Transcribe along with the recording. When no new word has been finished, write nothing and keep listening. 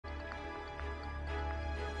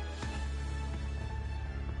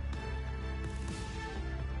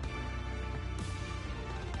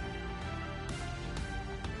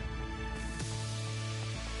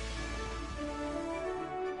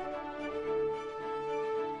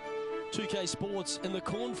2K Sports and the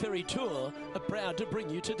Corn Ferry Tour are proud to bring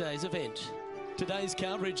you today's event. Today's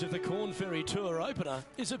coverage of the Corn Ferry Tour opener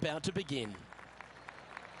is about to begin.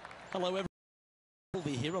 Hello everyone, we'll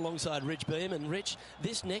be here alongside Rich Beam. And Rich,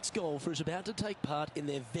 this next golfer is about to take part in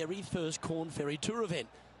their very first Corn Ferry Tour event.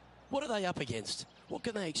 What are they up against? What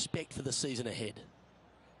can they expect for the season ahead?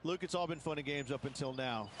 Luke, it's all been fun and games up until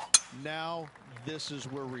now. Now, this is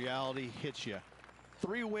where reality hits you.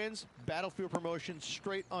 3 wins, Battlefield promotion,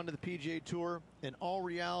 straight onto the PGA Tour. In all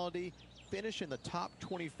reality, finish in the top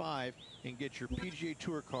 25 and get your PGA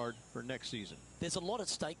Tour card for next season. There's a lot at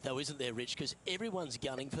stake, though, isn't there, Rich? Because everyone's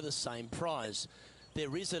gunning for the same prize.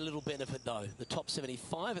 There is a little benefit, though. The top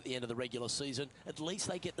 75 at the end of the regular season, at least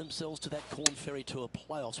they get themselves to that Corn Ferry Tour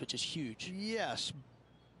playoffs, which is huge. Yes,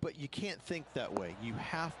 but you can't think that way. You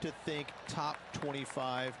have to think top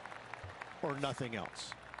 25 or nothing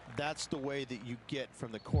else. That's the way that you get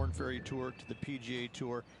from the Corn Ferry Tour to the PGA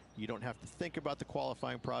Tour. You don't have to think about the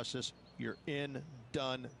qualifying process. You're in,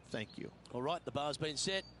 done, thank you. All right, the bar's been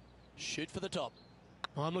set. Shoot for the top.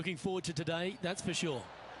 I'm looking forward to today, that's for sure.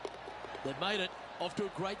 They've made it. Off to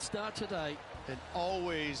a great start today. And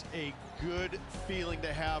always a good feeling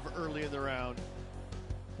to have early in the round.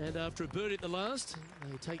 And after a birdie at the last,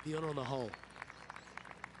 they take the honour on the hole.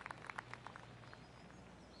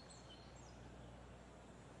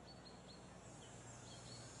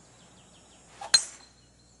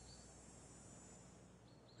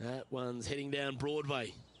 That one's heading down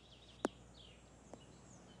Broadway.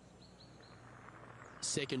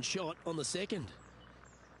 Second shot on the second.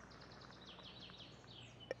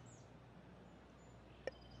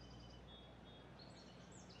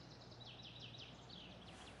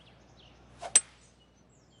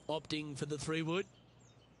 Opting for the 3-wood.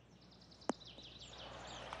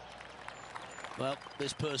 Well,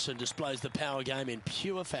 this person displays the power game in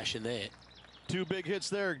pure fashion there. 2 big hits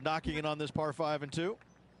there, knocking it on this par 5 and 2.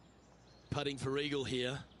 Putting for eagle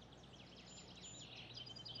here.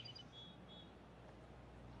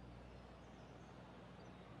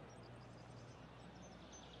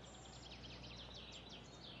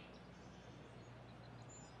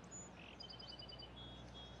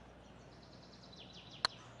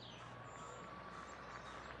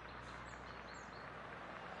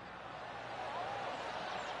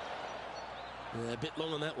 A bit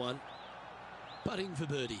long on that one. Putting for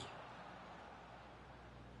birdie.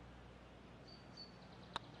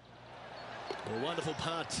 A wonderful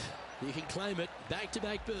putt. You can claim it.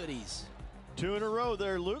 Back-to-back birdies. 2 in a row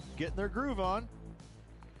there, Luke. Getting their groove on.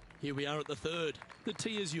 Here we are at the third. The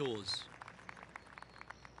tee is yours.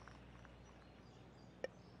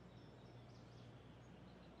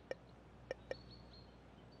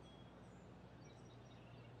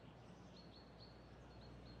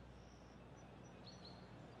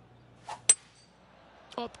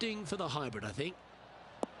 Opting for the hybrid, I think.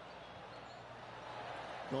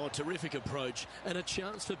 Oh, terrific approach. And a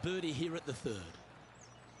chance for birdie here at the third.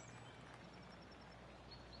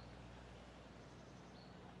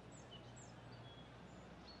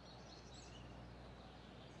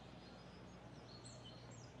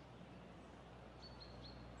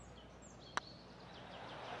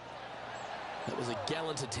 That was a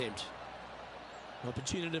gallant attempt.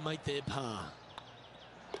 Opportunity to make their par.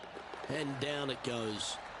 And down it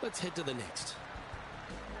goes. Let's head to the next.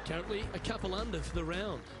 Currently a couple under for the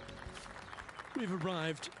round. We've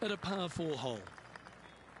arrived at a par 4 hole.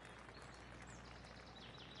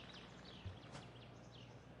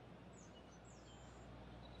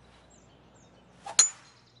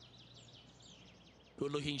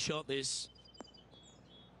 Good looking shot this.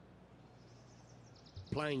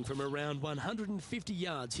 Playing from around 150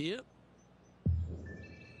 yards here.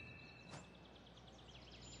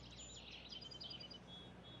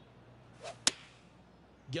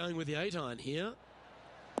 Going with the 8-iron here.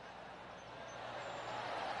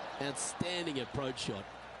 Outstanding approach shot.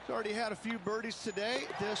 He's already had a few birdies today.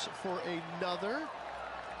 This for another.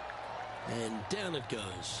 And down it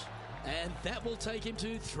goes. And that will take him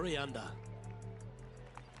to 3 under.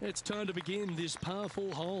 It's time to begin this par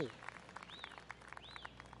 4 hole.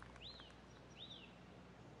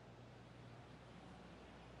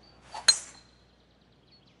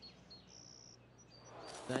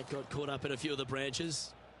 That got caught up in a few of the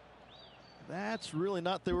branches. That's really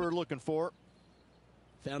not what they were looking for.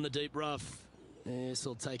 Found the deep rough. This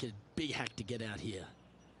will take a big hack to get out here.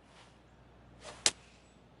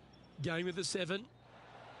 Going with the 7.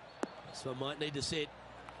 So I might need to set.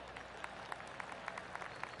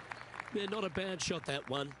 Yeah, not a bad shot, that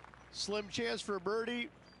one. Slim chance for a birdie,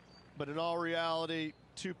 but in all reality,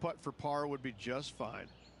 2-putt for par would be just fine.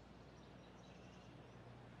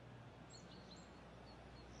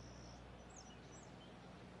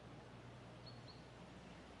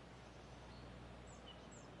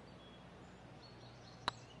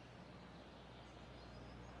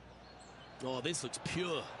 Oh, this looks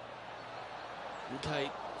pure. Okay,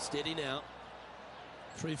 steady now.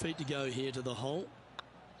 3 feet to go here to the hole.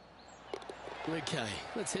 Okay,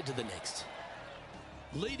 let's head to the next.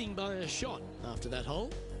 Leading by a shot after that hole.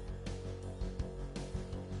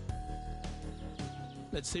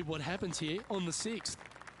 Let's see what happens here on the 6th.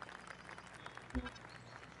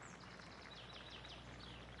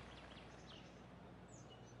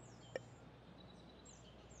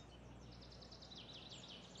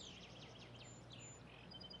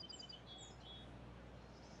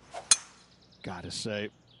 Gotta say,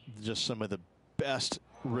 just some of the best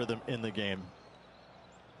rhythm in the game.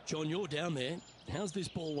 John, you're down there. How's this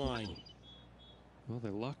ball lying? Well, they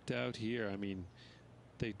lucked out here. I mean,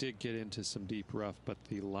 they did get into some deep rough, but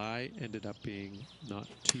the lie ended up being not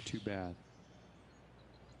too bad.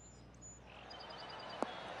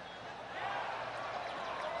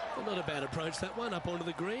 Well, not a bad approach, that one, up onto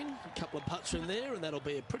the green. A couple of putts from there, and that'll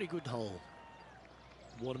be a pretty good hole.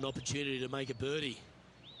 What an opportunity to make a birdie.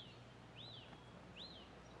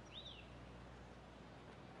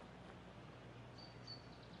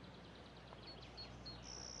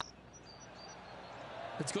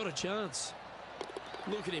 It's got a chance.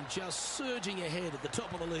 Look at him just surging ahead at the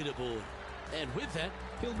top of the leaderboard. And with that,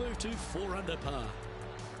 he'll move to 4 under par.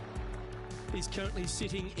 He's currently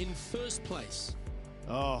sitting in first place.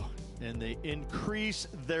 Oh, and they increase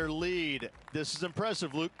their lead. This is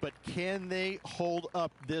impressive, Luke, but can they hold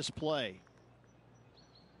up this play?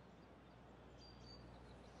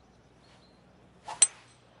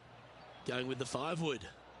 Going with the 5-wood.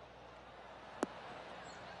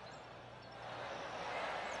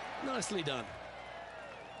 Nicely done.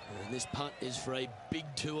 And this putt is for a big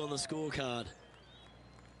 2 on the scorecard.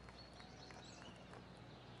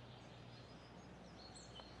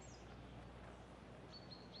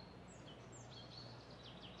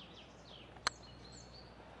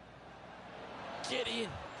 Get in.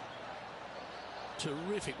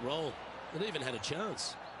 Terrific roll. It even had a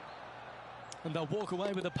chance. And they'll walk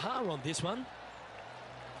away with a par on this one.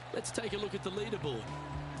 Let's take a look at the leaderboard.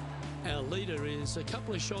 Our leader is a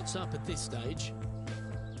couple of shots up at this stage.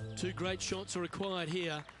 2 great shots are required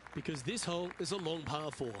here because this hole is a long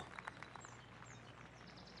par 4.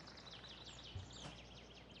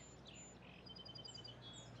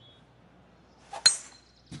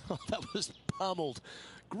 Oh, that was pummeled.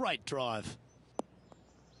 Great drive.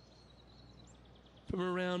 From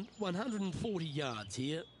around 140 yards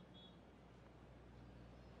here.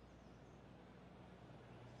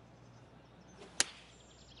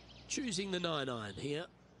 Choosing the 9-iron here.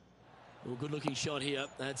 Well, good looking shot here.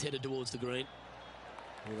 That's headed towards the green.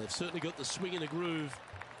 Well, they've certainly got the swing and the groove.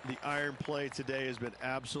 The iron play today has been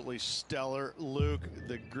absolutely stellar. Luke,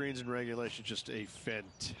 the greens and regulation, just a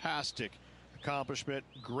fantastic accomplishment.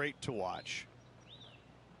 Great to watch.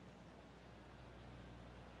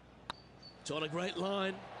 It's on a great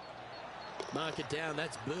line. Mark it down.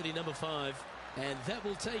 That's birdie number 5. And that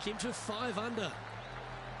will take him to 5 under.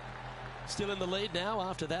 Still in the lead now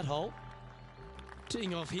after that hole.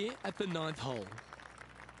 Teeing off here at the 9th hole.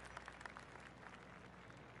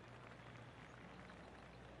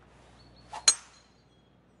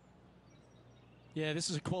 Yeah, this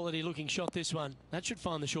is a quality looking shot, this one. That should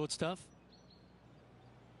find the short stuff.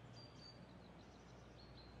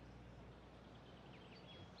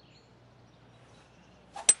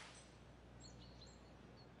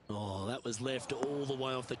 Oh, that was left all the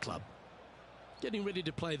way off the club. Getting ready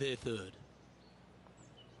to play their 3rd.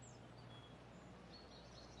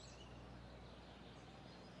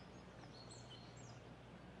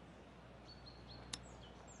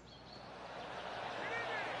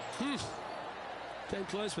 Came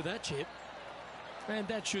close with that chip. And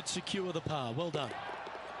that should secure the par. Well done.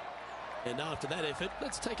 And after that effort,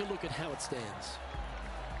 let's take a look at how it stands.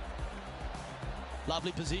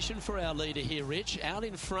 Lovely position for our leader here, Rich. Out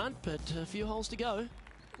in front, but a few holes to go.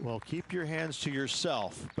 Well, keep your hands to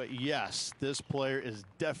yourself. But yes, this player is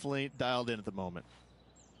definitely dialed in at the moment.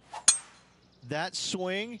 That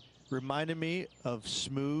swing reminded me of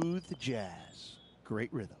smooth jazz.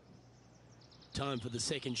 Great rhythm. Time for the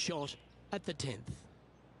second shot at the 10th.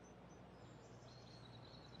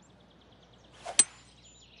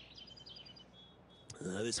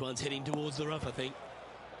 This one's heading towards the rough, I think.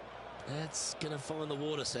 That's going to find the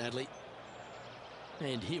water, sadly.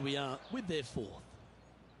 And here we are with their 4th.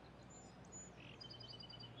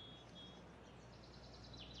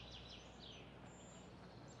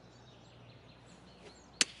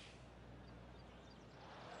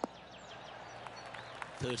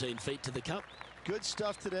 "13 feet to the cup." Good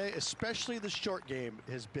stuff today, especially the short game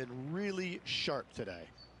has been really sharp today.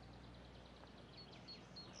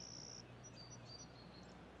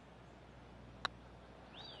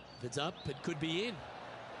 If it's up, it could be in.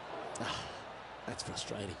 That's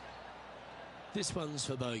frustrating. This one's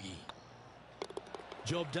for bogey.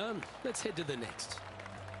 Job done. Let's head to the next.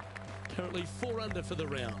 Currently 4 under for the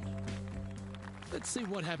round. Let's see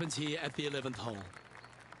what happens here at the 11th hole.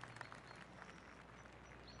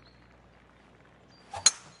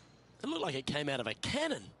 It looked like it came out of a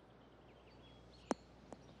cannon.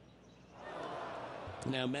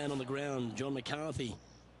 Now man on the ground, John McCarthy.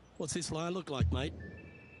 What's this lie look like, mate?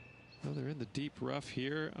 Well, they're in the deep rough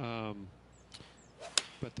here,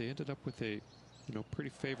 but they ended up with a, pretty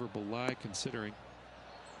favorable lie considering.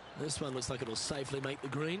 This one looks like it'll safely make the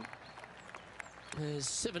green. There's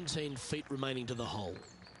 17 feet remaining to the hole.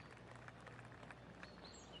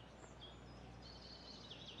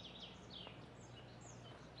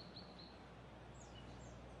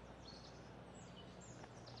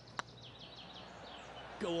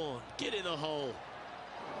 Go on, get in the hole.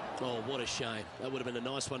 Oh, what a shame. That would have been a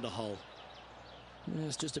nice one to hole.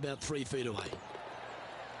 It's just about 3 feet away.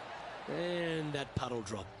 And that puddle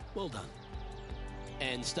drop. Well done.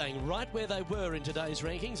 And staying right where they were in today's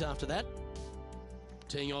rankings after that.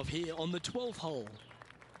 Teeing off here on the 12th hole.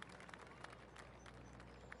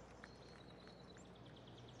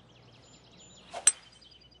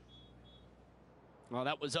 Well,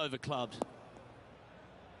 that was over-clubbed.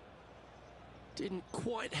 Didn't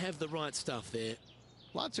quite have the right stuff there.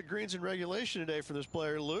 Lots of greens in regulation today for this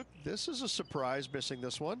player, Luke. This is a surprise, missing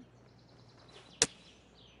this one.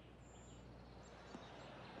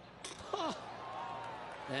 Oh.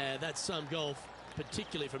 That's some golf,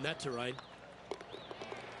 particularly from that terrain.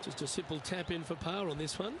 Just a simple tap in for par on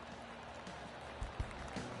this one.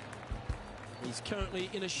 He's currently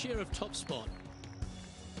in a share of top spot.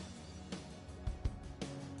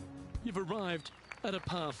 You've arrived at a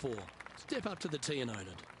par 4. Step up to the tee and own it.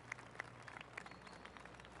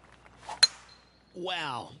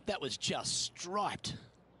 Wow, that was just striped.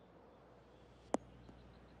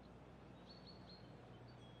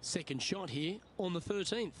 Second shot here on the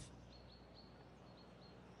 13th.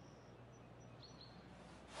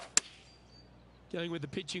 Going with the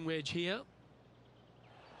pitching wedge here.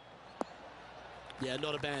 Yeah,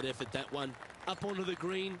 not a bad effort, that one. Up onto the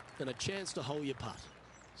green and a chance to hole your putt.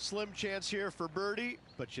 Slim chance here for birdie,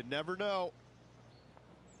 but you never know.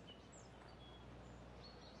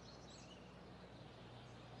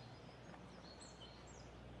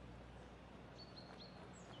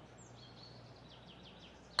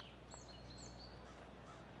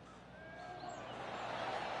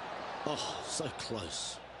 Oh, so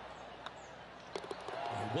close.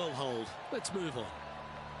 Well holed. Let's move on.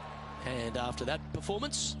 And after that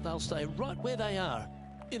performance, they'll stay right where they are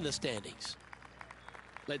in the standings.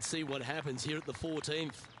 Let's see what happens here at the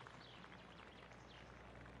 14th.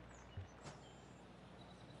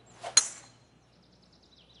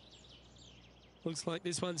 Looks like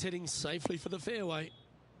this one's heading safely for the fairway.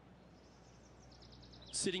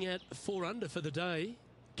 Sitting at 4 under for the day.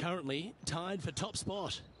 Currently tied for top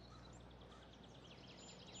spot.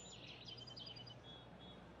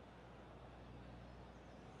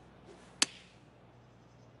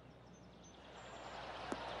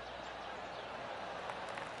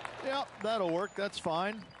 Yep, that'll work. That's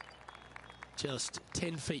fine. Just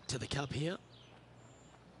 10 feet to the cup here.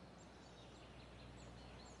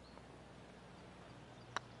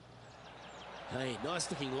 Hey, nice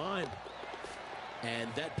looking line.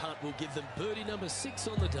 And that putt will give them birdie number 6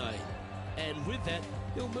 on the day. And with that,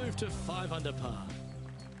 he'll move to 5 under par.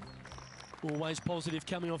 Always positive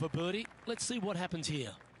coming off a birdie. Let's see what happens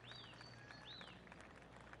here.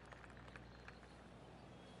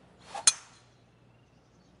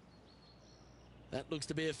 That looks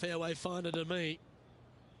to be a fairway finder to me.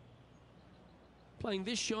 Playing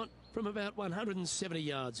this shot from about 170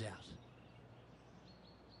 yards out.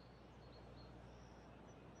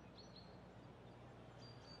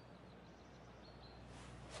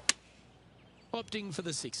 Opting for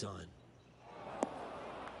the 6-iron.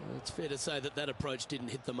 It's fair to say that that approach didn't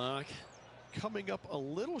hit the mark. Coming up a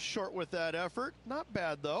little short with that effort. Not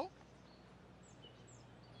bad, though.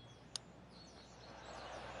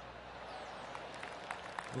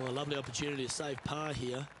 Well, a lovely opportunity to save par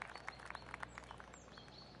here.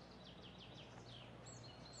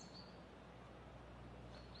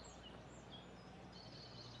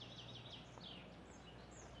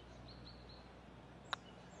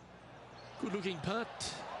 Good looking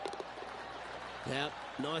putt. Yeah,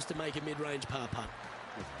 nice to make a mid-range par putt.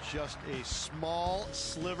 With just a small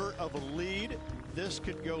sliver of a lead, this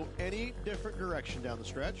could go any different direction down the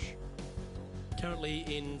stretch. Currently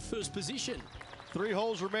in first position. 3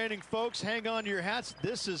 holes remaining, folks. Hang on to your hats.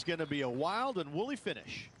 This is going to be a wild and woolly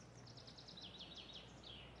finish.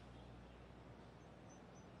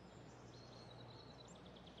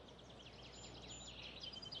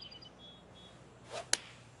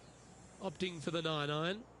 opting for the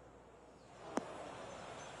 9-iron.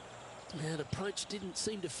 And approach didn't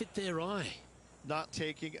seem to fit their eye. Not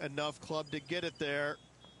taking enough club to get it there.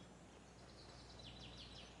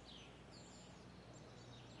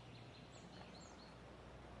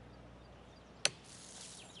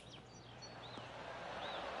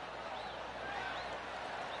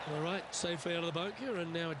 All right, safely out of the bunker,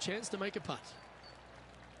 and now a chance to make a putt.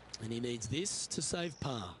 And he needs this to save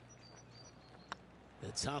par.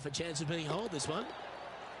 It's half a chance of being holed, this one.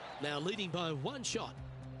 Now leading by 1 shot.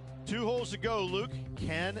 2 holes to go, Luke.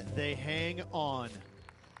 Can they hang on?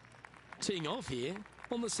 Teeing off here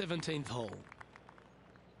on the 17th hole.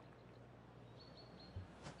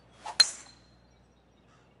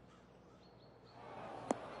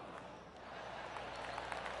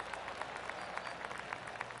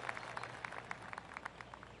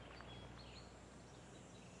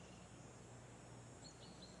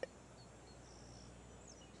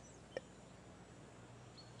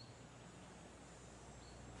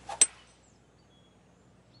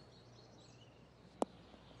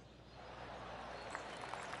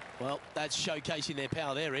 Well, that's showcasing their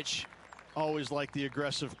power there, Rich. Always like the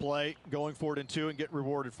aggressive play, going for it in 2 and get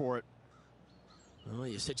rewarded for it. Oh,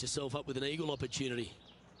 you set yourself up with an eagle opportunity.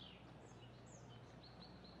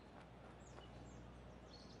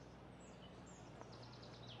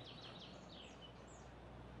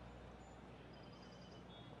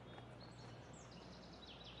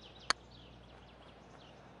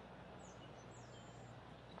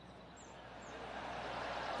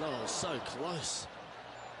 Oh, so close.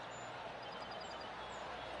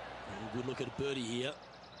 Oh, good look at a birdie here.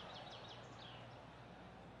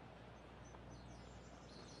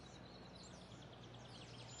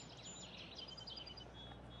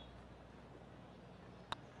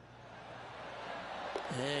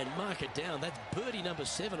 And mark it down. That's birdie number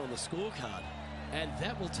 7 on the scorecard. And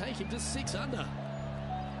that will take him to 6 under.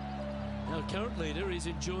 Our current leader is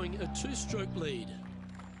enjoying a 2-stroke lead.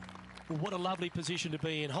 What a lovely position to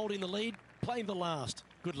be in. Holding the lead, playing the last.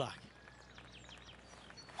 Good luck.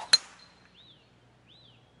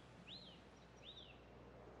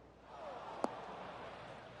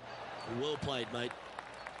 Well played, mate.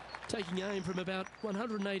 Taking aim from about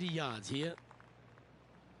 180 yards here.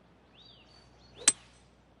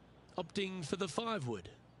 Opting for the 5-wood.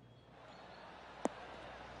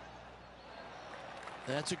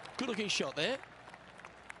 That's a good-looking shot there.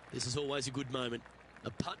 This is always a good moment. A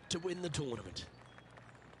putt to win the tournament.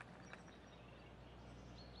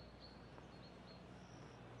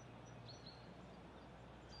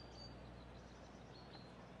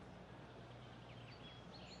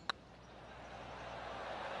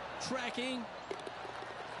 Tracking.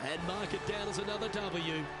 And mark it down as another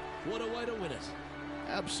W. What a way to win it.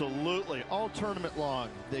 Absolutely. All tournament long,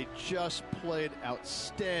 they just played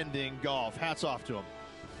outstanding golf. Hats off to them.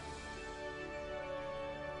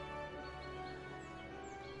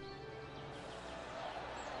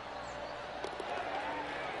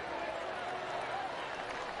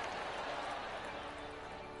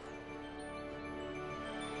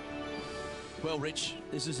 Well, Rich,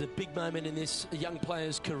 this is a big moment in this young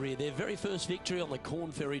player's career. Their very first victory on the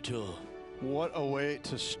Korn Ferry Tour. What a way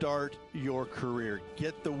to start your career.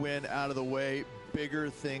 Get the win out of the way. Bigger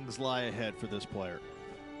things lie ahead for this player.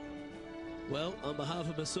 Well, on behalf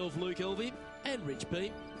of myself, Luke Elvey, and Rich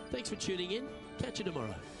Beem, thanks for tuning in. Catch you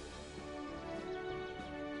tomorrow.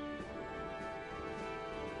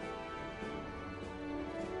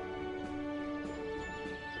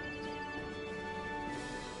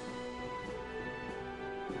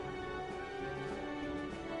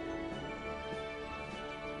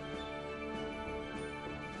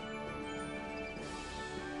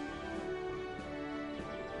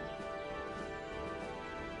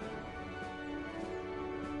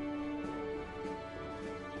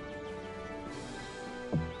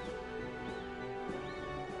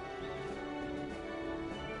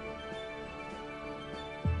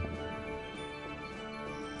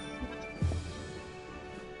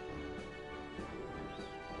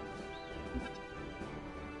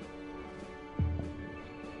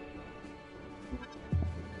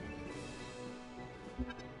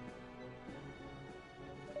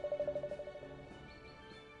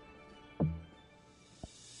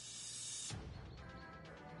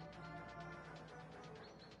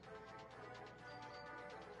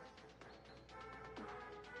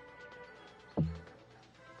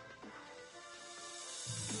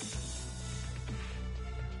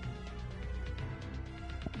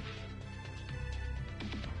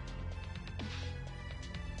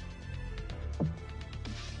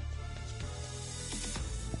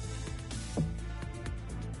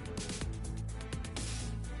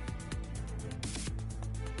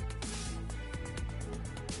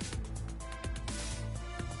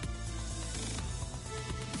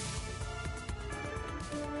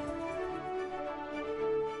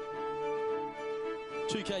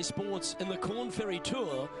 2K Sports and the Corn Ferry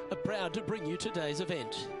Tour are proud to bring you today's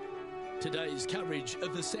event. Today's coverage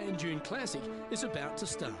of the Sand Dune Classic is about to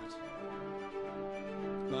start.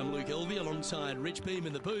 I'm Luke Elvey alongside Rich Beam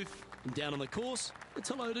in the booth, and down on the course, it's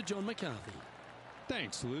hello to John McCarthy.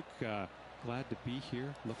 Thanks, Luke. Glad to be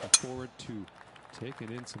here. Looking forward to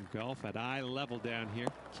taking in some golf at eye level down here.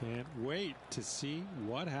 Can't wait to see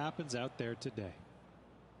what happens out there today.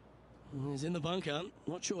 He's in the bunker.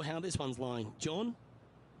 Not sure how this one's lying. John?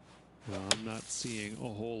 Well, I'm not seeing a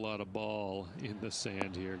whole lot of ball in the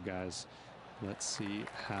sand here, guys. Let's see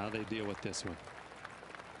how they deal with this one.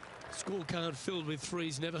 Scorecard filled with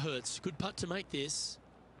threes never hurts. Good putt to make this.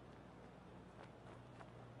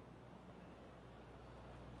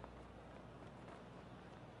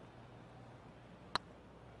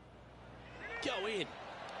 Go in.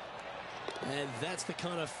 And that's the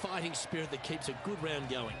kind of fighting spirit that keeps a good round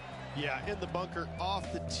going. Yeah, in the bunker,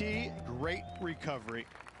 off the tee, great recovery.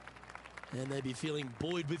 And they'd be feeling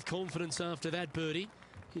buoyed with confidence after that birdie.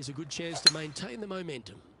 Here's a good chance to maintain the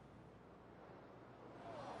momentum.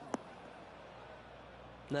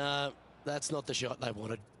 No, that's not the shot they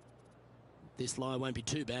wanted. This lie won't be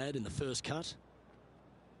too bad in the first cut.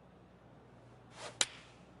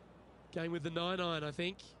 Going with the 9-iron, I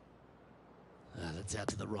think. That's out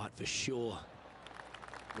to the right for sure.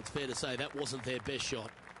 It's fair to say that wasn't their best shot.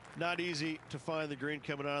 Not easy to find the green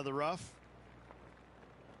coming out of the rough.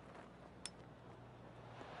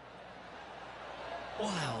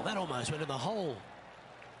 Wow, that almost went in the hole.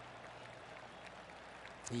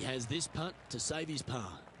 He has this putt to save his par.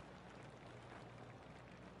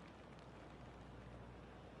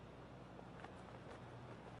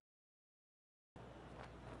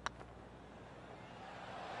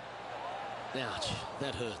 Ouch,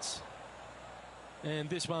 that hurts. And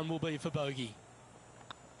this one will be for bogey.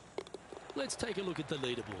 Let's take a look at the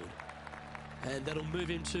leaderboard. And that'll move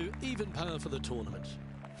him to even par for the tournament.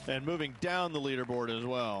 And moving down the leaderboard as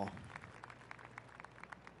well.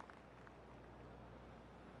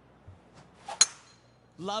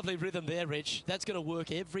 Lovely rhythm there, Rich. That's going to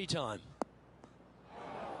work every time.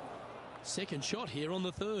 Second shot here on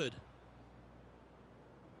the third.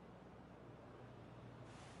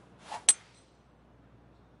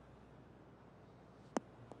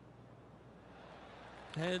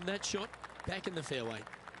 And that shot back in the fairway.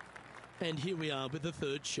 And here we are with the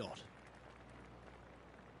third shot.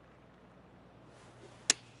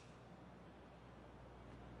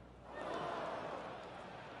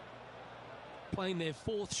 Playing their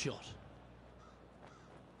fourth shot.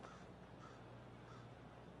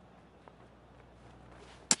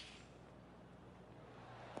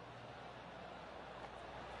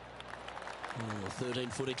 Oh,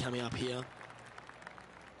 13-footer coming up here.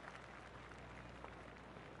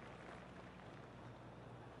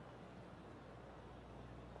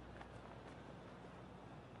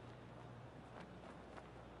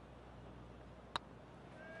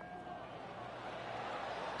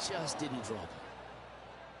 Just didn't drop.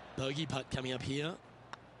 Bogey putt coming up here.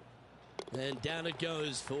 And down it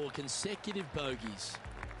goes for consecutive bogeys.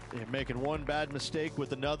 Yeah, making one bad mistake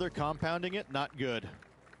with another, compounding it, not good.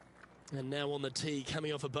 And now on the tee,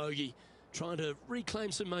 coming off a bogey, trying to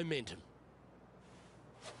reclaim some momentum.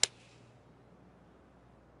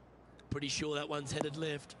 Pretty sure that one's headed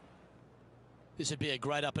left. This would be a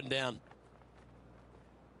great up and down.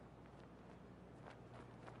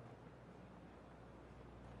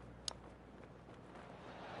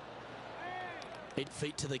 8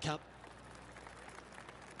 feet to the cup.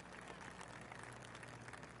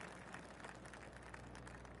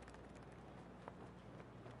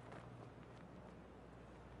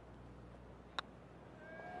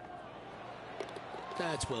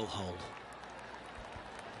 That's well holed.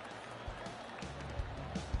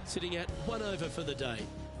 Sitting at 1 over for the day.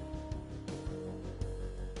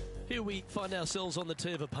 Here we find ourselves on the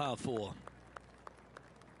tee of a par 4.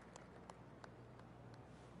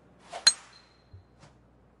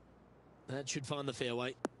 That should find the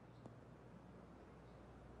fairway.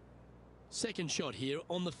 Second shot here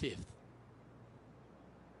on the 5th.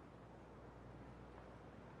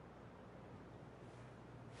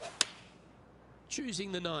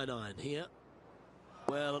 Choosing the 9-iron here.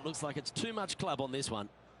 Well, it looks like it's too much club on this one.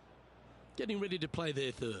 Getting ready to play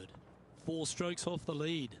their third. 4 strokes off the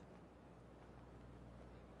lead.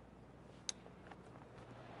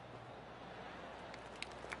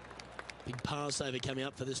 Big par saver coming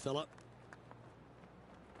up for this fella.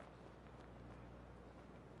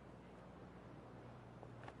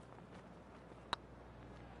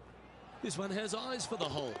 This one has eyes for the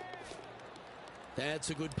hole.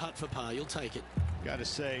 That's a good putt for par. You'll take it. Got to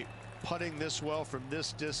say, Putting this well from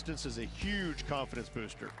this distance is a huge confidence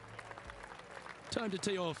booster. Time to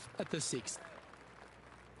tee off at the 6th.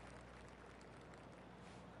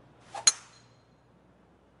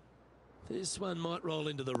 This one might roll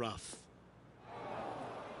into the rough.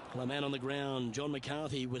 Well, a man on the ground, John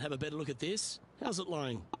McCarthy, would have a better look at this. How's it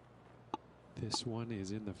lying? This one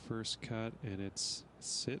is in the first cut, and it's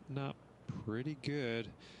sitting up pretty good,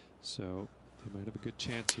 so they might have a good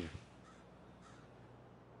chance here.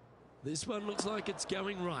 This one looks like it's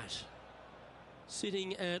going right.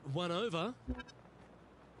 Sitting at 1 over.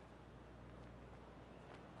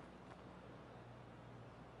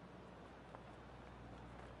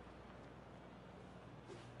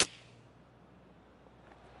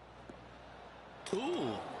 Ooh,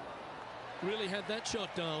 really had that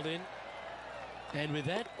shot dialed in. And with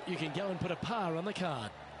that, you can go and put a par on the card.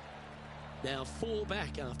 Now 4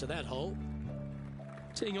 back after that hole.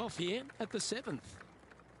 Teeing off here at the 7th.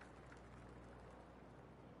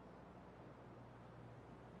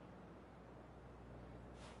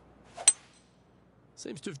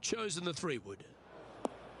 Seems to have chosen the 3-wood.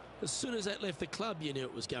 As soon as that left the club, you knew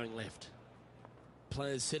it was going left.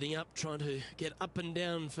 Players setting up, trying to get up and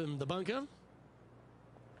down from the bunker.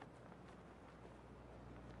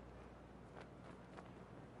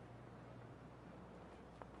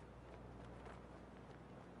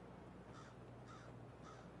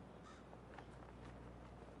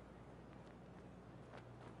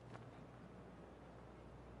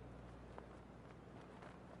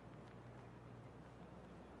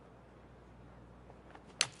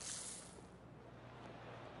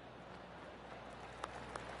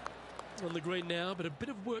 On the green now, but a bit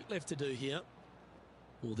of work left to do here.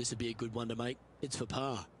 Well, this would be a good one to make. It's for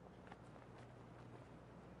par.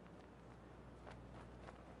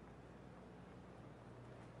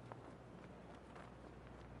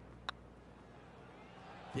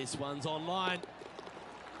 This one's online.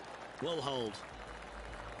 Well holed.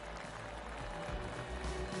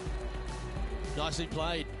 Nicely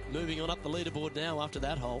played. Moving on up the leaderboard now after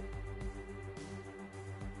that hole.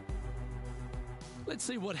 Let's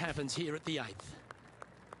see what happens here at the 8th.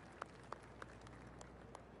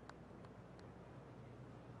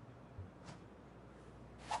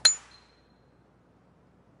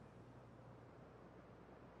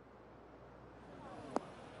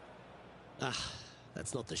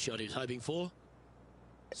 That's not the shot he was hoping for.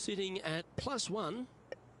 Sitting at +1.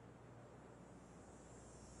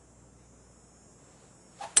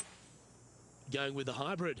 Going with the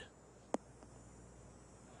hybrid.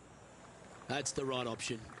 That's the right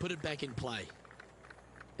option. Put it back in play.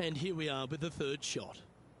 And here we are with the 3rd shot.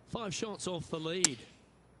 5 shots off the lead.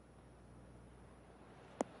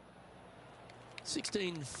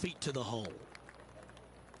 16 feet to the hole.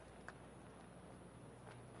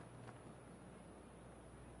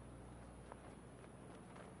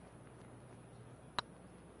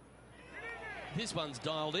 This one's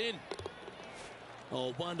dialed in.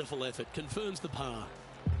 Oh, wonderful effort. Confirms the par.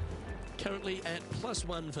 Currently at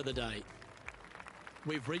 +1 for the day.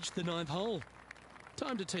 We've reached the 9th hole.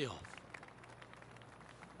 Time to tee off.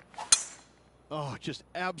 Oh, just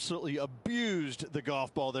absolutely abused the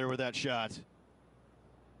golf ball there with that shot.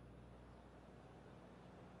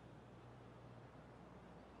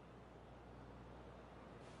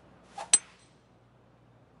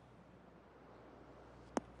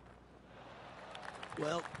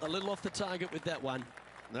 Well, a little off the target with that one.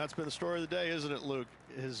 That's been the story of the day, isn't it, Luke?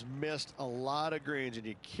 Has missed a lot of greens, and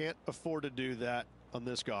you can't afford to do that on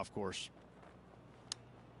this golf course.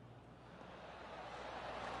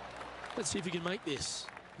 Let's see if we can make this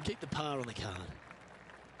and keep the par on the card.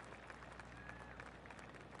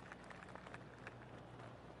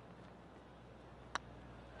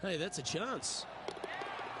 Hey, that's a chance.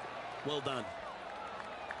 Well done.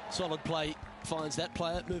 Solid play finds that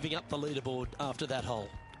player moving up the leaderboard after that hole.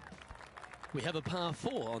 We have a par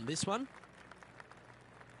 4 on this one.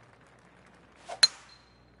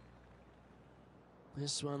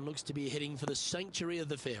 This one looks to be heading for the sanctuary of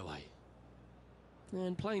the fairway.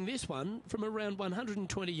 And playing this one from around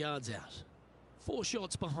 120 yards out. 4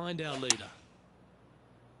 shots behind our leader.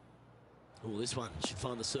 Oh, this one should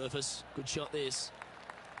find the surface. Good shot this.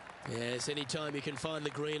 Yes, anytime you can find the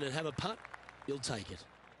green and have a putt, you'll take it.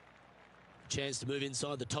 Chance to move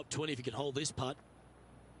inside the top 20 if you can hold this putt.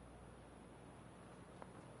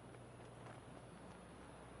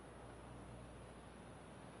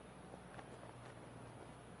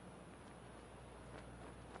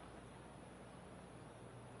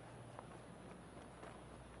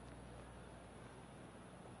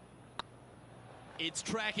 It's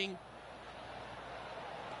tracking.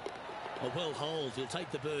 A well hold. He'll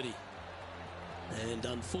take the birdie. And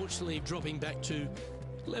unfortunately dropping back to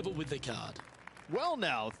level with the card. Well,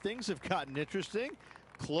 now things have gotten interesting.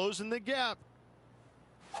 Closing the gap.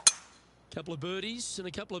 Couple of birdies and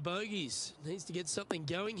a couple of bogeys. Needs to get something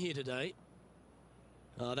going here today.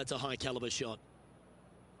 Oh, that's a high caliber shot.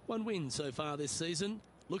 One win so far this season.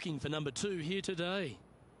 Looking for number 2 here today.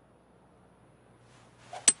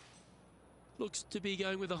 Looks to be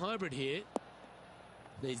going with a hybrid here.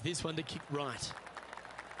 Needs this one to kick right.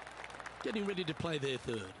 Getting ready to play their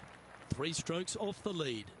third. 3 strokes off the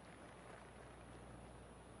lead.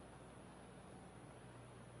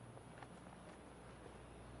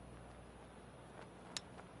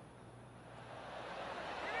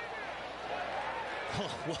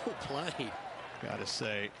 Oh, well played. Gotta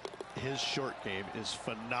say, his short game is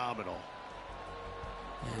phenomenal.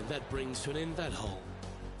 And that brings to an end that hole.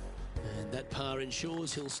 And that par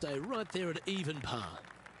ensures he'll stay right there at even par.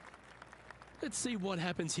 Let's see what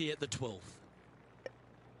happens here at the 12th.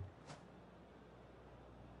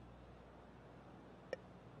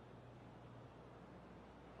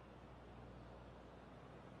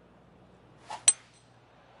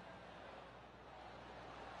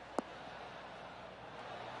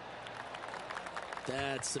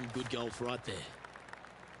 That's some good golf right there.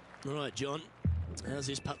 All right, John, how's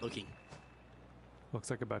this putt looking?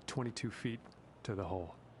 Looks like about 22 feet to the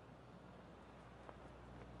hole.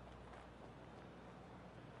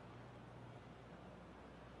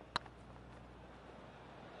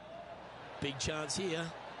 Big chance here.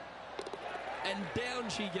 And down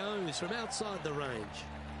she goes from outside the range.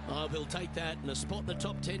 Oh, we'll take that and a spot in the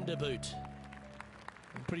top 10 to boot.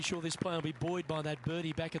 I'm pretty sure this player will be buoyed by that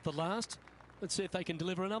birdie back at the last. Let's see if they can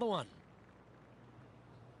deliver another one.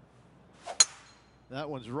 That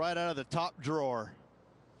one's right out of the top drawer.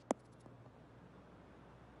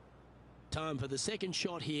 Time for the second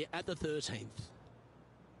shot here at the 13th.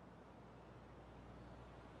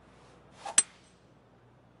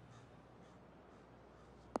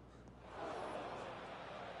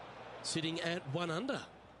 Sitting at 1 under.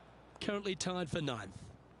 Currently tied for 9th.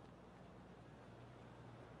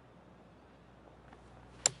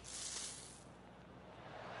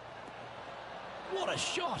 What a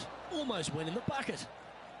shot! Almost went in the bucket.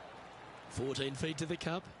 14 feet to the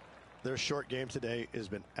cup. Their short game today has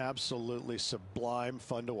been absolutely sublime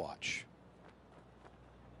fun to watch.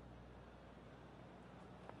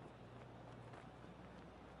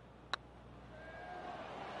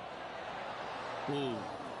 Ooh.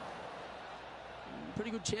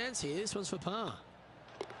 Pretty good chance here. This one's for par.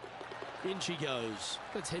 In she goes.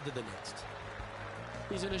 Let's head to the next.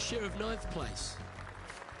 He's in a share of 9th place.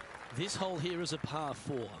 This hole here is a par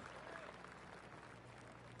 4.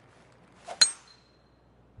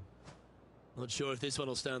 Not sure if this one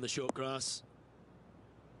will stay on the short grass.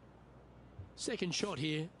 Second shot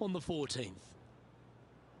here on the 14th.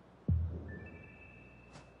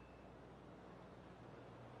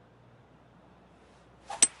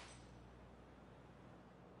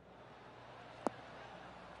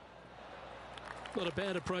 Not a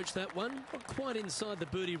bad approach, that one. Not quite inside the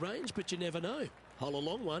birdie range, but you never know. Hole a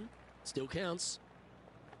long one. Still counts.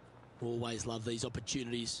 Always love these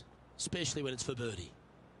opportunities, especially when it's for birdie.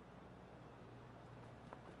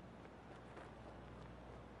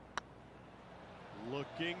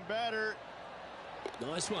 Looking better.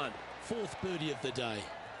 Nice one. 4th birdie of the day.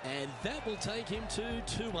 And that will take him to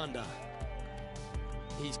 2 under.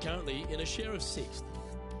 He's currently in a share of 6th.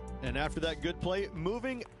 And after that good play,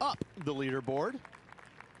 moving up the leaderboard.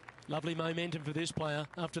 Lovely momentum for this player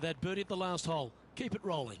after that birdie at the last hole. Keep it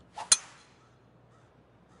rolling.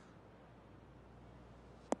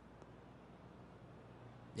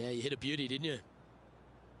 Yeah, you hit a beauty, didn't you?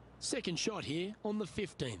 Second shot here on the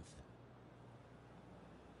 15th.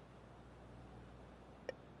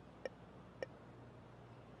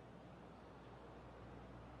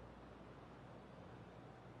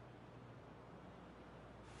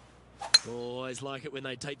 Always like it when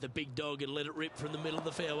they take the big dog and let it rip from the middle of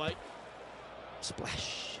the fairway.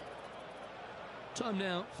 Splash. Time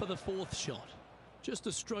now for the 4th shot. Just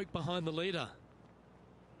a stroke behind the leader.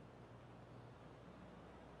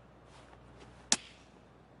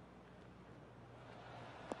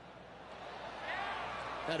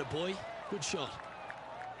 Atta boy, good shot.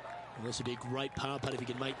 Well, this would be a great par putt if he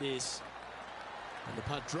can make this. And the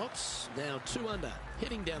putt drops, now 2 under,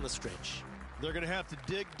 heading down the stretch. They're going to have to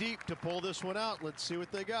dig deep to pull this one out. Let's see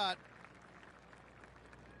what they got.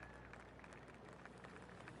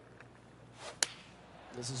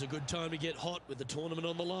 This is a good time to get hot with the tournament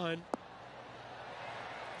on the line.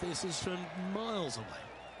 This is from miles away.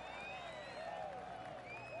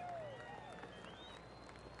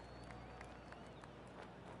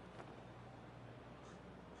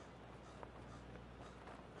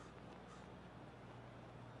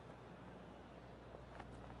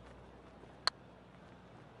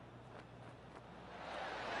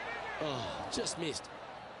 Just missed.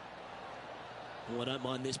 Oh, I don't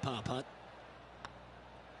mind this par putt.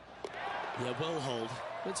 Yeah, well hold.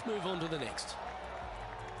 Let's move on to the next.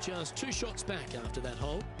 Just 2 shots back after that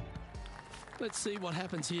hole. Let's see what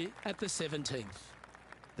happens here at the 17th.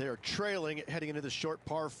 They're trailing heading into the short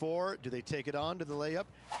par 4. Do they take it on to the layup?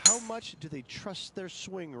 How much do they trust their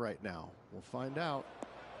swing right now? We'll find out.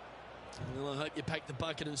 Well, I hope you pack the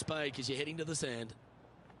bucket and spade because you're heading to the sand.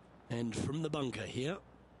 And from the bunker here.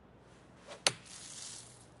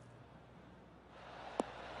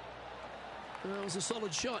 Well, it was a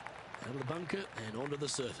solid shot. Out of the bunker and onto the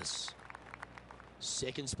surface.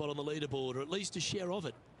 Second spot on the leaderboard, or at least a share of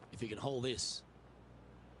it, if you can hold this.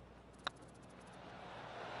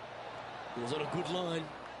 It was on a good line.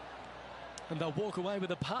 And they'll walk away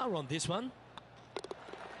with a par on this one.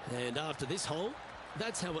 And after this hole,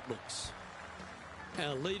 that's how it looks.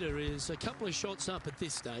 Our leader is a couple of shots up at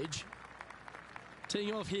this stage.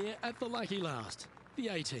 Teeing off here at the lucky last, the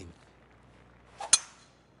 18th.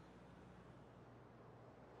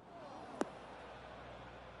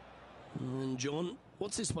 And John,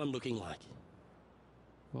 what's this one looking like?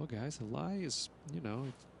 Well, guys, the lie is, you know,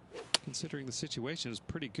 considering the situation, is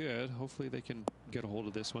pretty good. Hopefully they can get a hold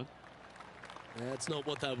of this one. That's not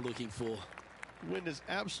what they were looking for. Wind is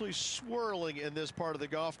absolutely swirling in this part of the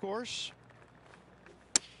golf course.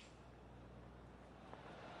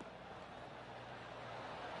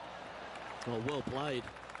 Oh, well played.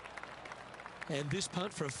 And this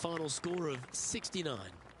putt for a final score of 69.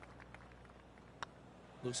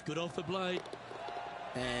 Looks good off the blade.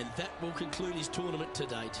 And that will conclude his tournament to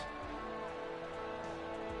date.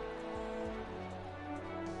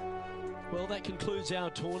 Well, that concludes our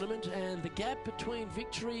tournament, and the gap between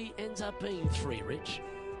victory ends up being 3, Rich.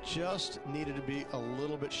 Just needed to be a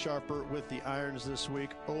little bit sharper with the irons this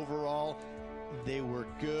week. Overall, they were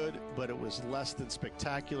good, but it was less than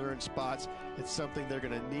spectacular in spots. It's something they're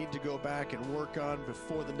going to need to go back and work on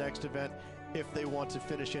before the next event if they want to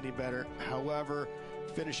finish any better. However,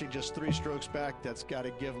 finishing just 3 strokes back, that's got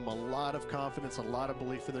to give them a lot of confidence, a lot of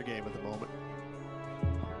belief in their game at the moment.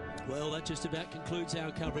 Well, that just about concludes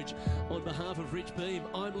our coverage. On behalf of Rich Beem,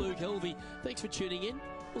 I'm Luke Helvey. Thanks for tuning in.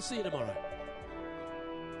 We'll see you tomorrow.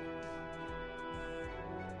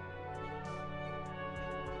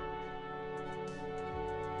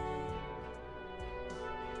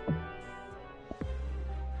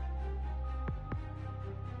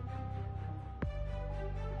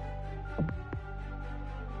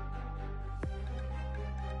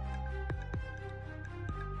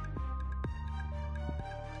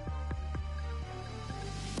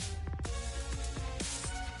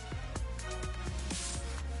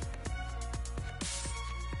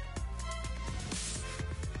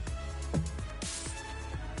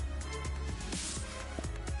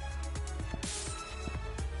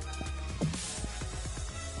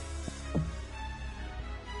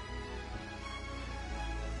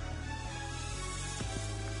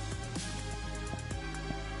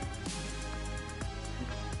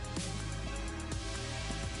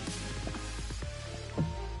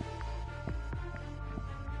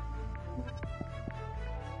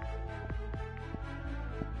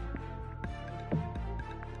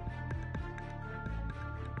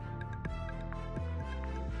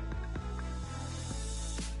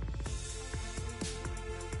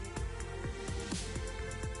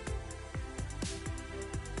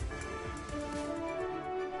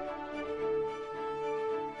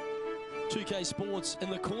 UK Sports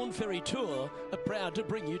and the Corn Ferry Tour are proud to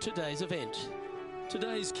bring you today's event.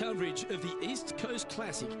 Today's coverage of the East Coast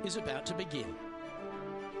Classic is about to begin.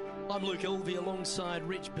 I'm Luke Helvey alongside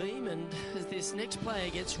Rich Beem, and as this next player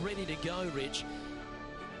gets ready to go, Rich,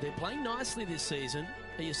 they're playing nicely this season.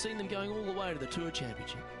 You've seen them going all the way to the Tour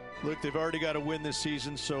Championship. Look, they've already got a win this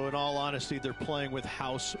season, so in all honesty, they're playing with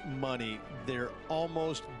house money. They're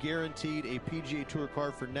almost guaranteed a PGA Tour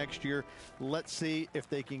card for next year. Let's see if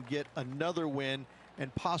they can get another win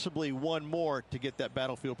and possibly one more to get that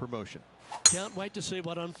Battlefield promotion. Can't wait to see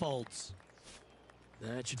what unfolds.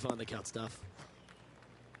 That should find the cut stuff.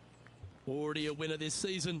 Already a winner this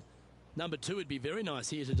season. Number 2 would be very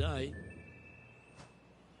nice here today.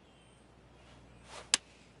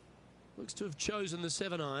 Looks to have chosen the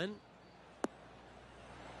 7-iron.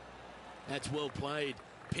 That's well played.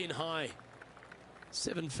 Pin high.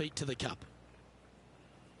 7 feet to the cup.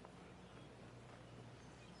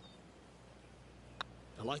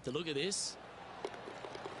 I like the look of this.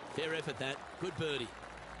 Fair effort, that. Good birdie.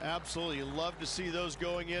 Absolutely. Love to see those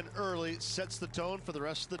going in early. Sets the tone for the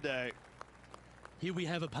rest of the day. Here we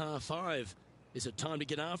have a par 5. Is it time to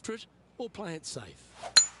get after it or play it safe?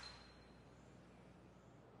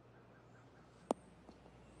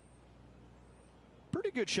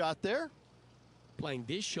 Pretty good shot there. Playing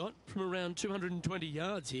this shot from around 220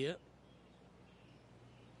 yards here.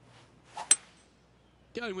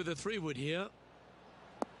 Going with a 3-wood here.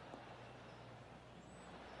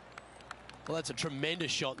 Well, that's a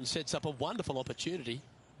tremendous shot and sets up a wonderful opportunity.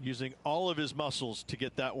 Using all of his muscles to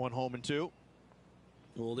get that one home in 2.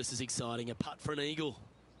 Oh, this is exciting. A putt for an eagle.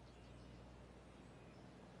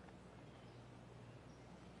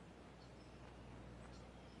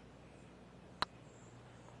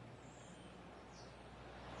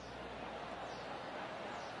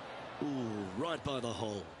 Ooh, right by the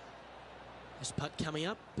hole. This putt coming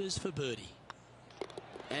up is for birdie.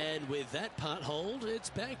 And with that putt hold, it's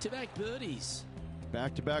back-to-back birdies.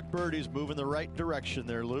 Back-to-back birdies, moving the right direction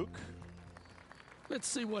there, Luke. Let's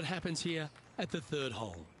see what happens here at the 3rd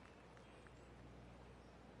hole.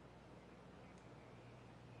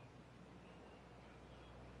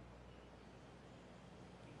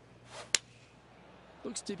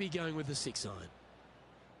 Looks to be going with the 6-iron.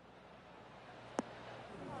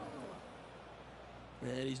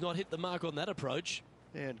 And he's not hit the mark on that approach.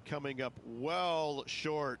 And coming up well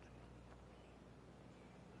short.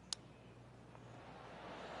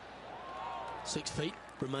 Six feet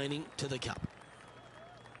remaining to the cup.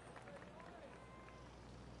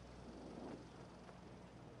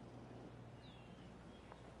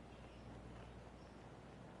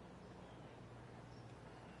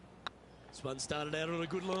 This one started out on a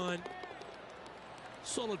good line.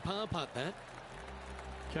 Solid par putt that.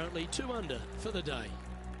 Currently 2 under for the day.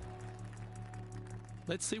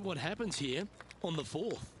 Let's see what happens here on the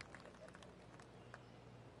 4th.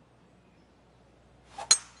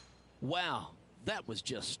 Wow, that was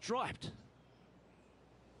just striped.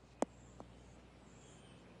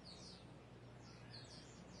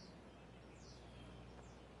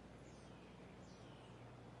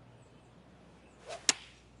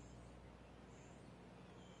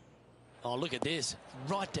 Oh, look at this.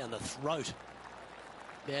 Right down the throat.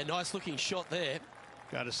 Yeah, nice looking shot there.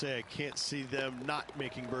 Got to say, I can't see them not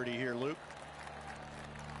making birdie here, Luke.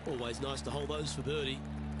 Always nice to hold those for birdie.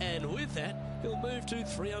 And with that, he'll move to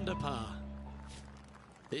 3 under par.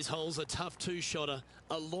 This hole's a tough 2-shotter,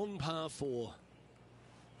 a long par 4.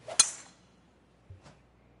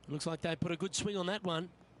 Looks like they put a good swing on that one.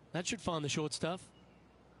 That should find the short stuff.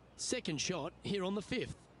 Second shot here on the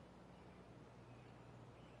 5th.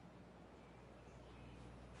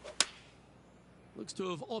 Looks to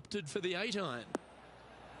have opted for the 8-iron.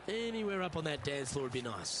 Anywhere up on that dance floor would be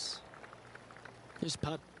nice. This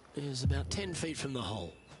putt is about 10 feet from the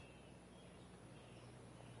hole.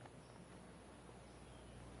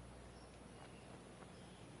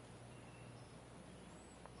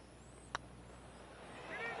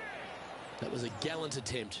 That was a gallant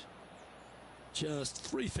attempt. Just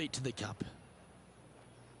 3 feet to the cup.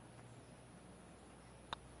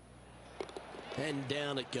 And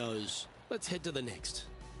down it goes. Let's head to the next.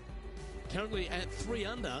 Currently at 3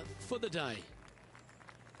 under for the day.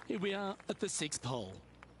 Here we are at the 6th hole.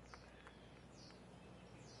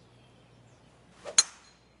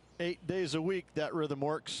 8 days a week, that rhythm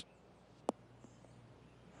works.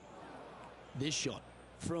 This shot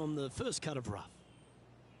from the first cut of rough.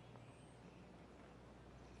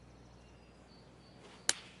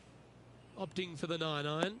 Opting for the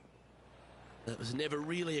 9-iron. That was never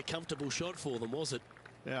really a comfortable shot for them, was it?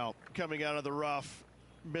 Now, coming out of the rough,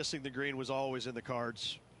 missing the green was always in the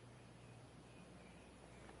cards.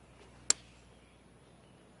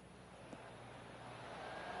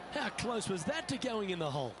 How close was that to going in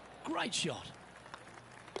the hole? Great shot.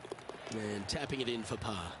 And tapping it in for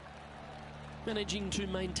par. Managing to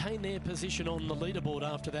maintain their position on the leaderboard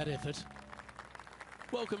after that effort.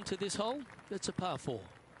 Welcome to this hole. It's a par 4.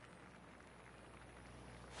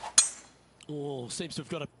 Oh, seems to have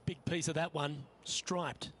got a big piece of that one.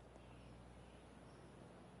 Striped.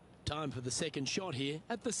 Time for the second shot here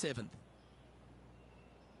at the 7th.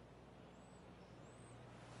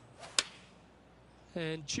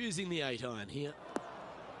 And choosing the 8-iron here.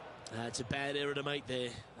 That's a bad error to make there.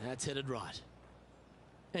 That's headed right.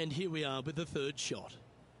 And here we are with the 3rd shot.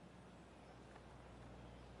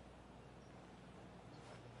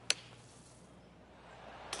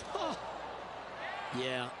 Oh.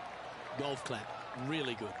 Yeah, golf clap.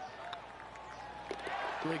 Really good.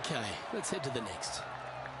 Okay, let's head to the next.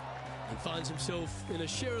 And finds himself in a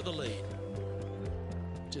share of the lead.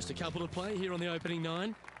 Just a couple to play here on the opening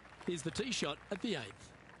 9. Here's the tee shot at the 8th.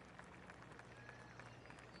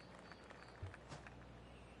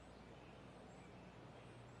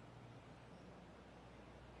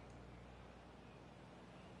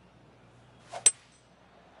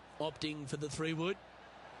 Opting for the 3-wood.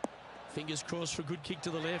 Fingers crossed for a good kick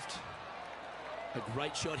to the left. A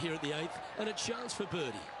great shot here at the 8th, and a chance for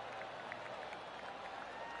birdie.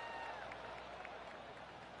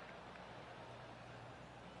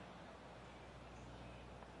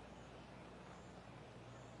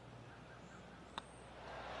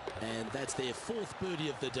 And that's their 4th birdie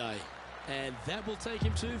of the day. And that will take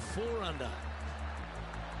him to 4 under.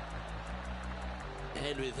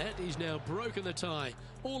 And with that, he's now broken the tie,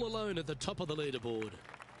 all alone at the top of the leaderboard.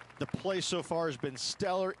 The play so far has been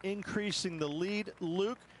stellar, increasing the lead,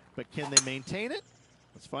 Luke, but can they maintain it?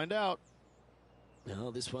 Let's find out.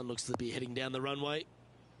 Now, this one looks to be heading down the runway.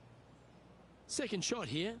 Second shot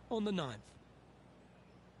here on the 9th.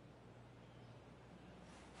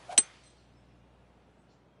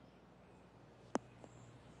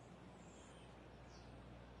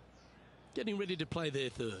 Getting ready to play their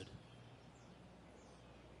 3rd.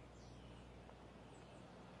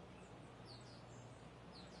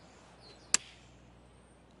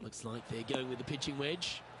 Looks like they're going with the pitching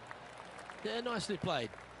wedge. Yeah, nicely played.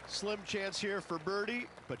 Slim chance here for birdie,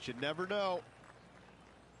 but you never know.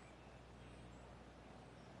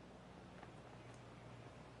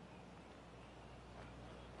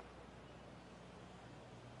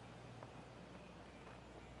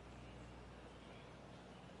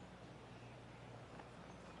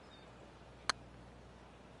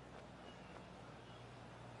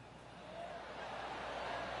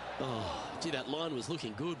 Oh, gee, that line was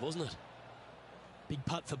looking good, wasn't it? Big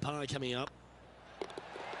putt for par coming up.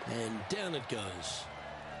 And down it goes.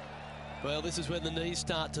 Well, this is when the knees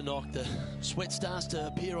start to knock. The sweat starts to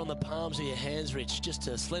appear on the palms of your hands, Rich. Just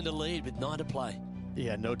a slender lead with 9 to play.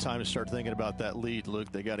 Yeah, no time to start thinking about that lead,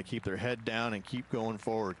 Luke. They got to keep their head down and keep going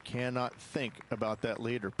forward. Cannot think about that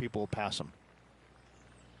lead or people will pass them.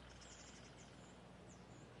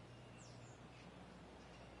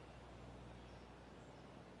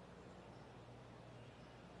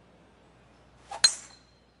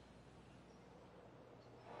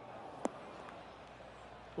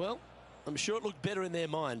 Well, I'm sure it looked better in their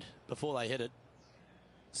mind before they hit it.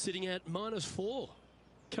 Sitting at -4,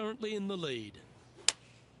 currently in the lead.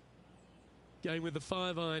 Going with the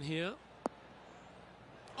 5-iron here.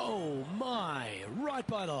 Oh my, right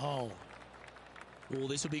by the hole. Oh,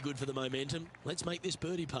 this will be good for the momentum. Let's make this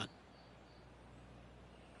birdie putt.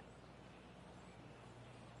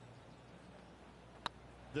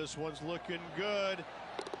 This one's looking good.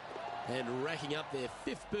 And racking up their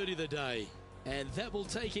 5th birdie of the day. And that will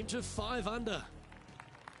take him to 5 under.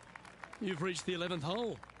 You've reached the 11th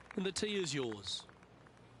hole, and the tee is yours.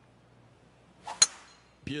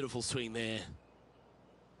 Beautiful swing there.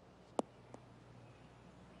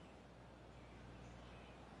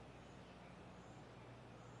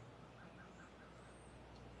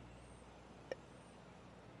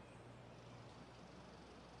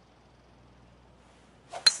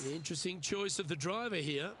 The interesting choice of the driver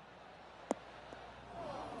here.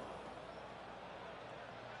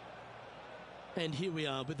 And here we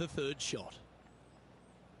are with the 3rd shot.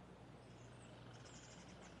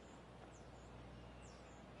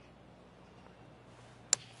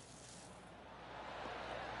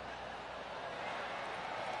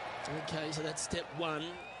 Okay, so that's step 1,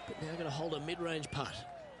 but now going to hold a mid-range putt.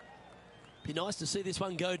 Be nice to see this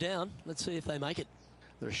one go down. Let's see if they make it.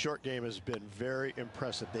 Their short game has been very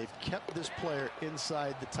impressive. They've kept this player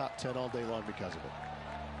inside the top 10 all day long because of it.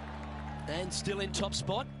 And still in top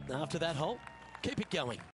spot after that hole. Keep it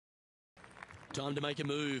going. Time to make a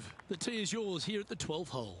move. The tee is yours here at the 12th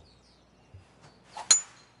hole.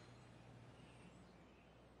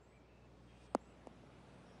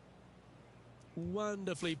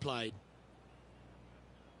 Wonderfully played.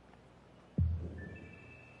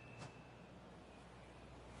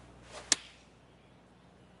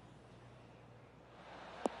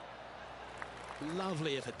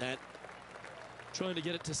 Lovely effort that. Trying to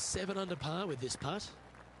get it to 7 under par with this putt.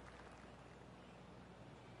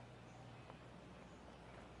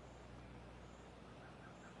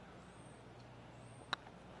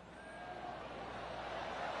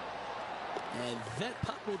 And that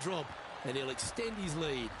putt will drop, and he'll extend his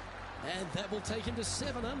lead. And that will take him to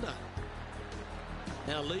 7 under.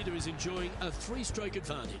 Our leader is enjoying a 3-stroke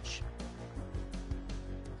advantage.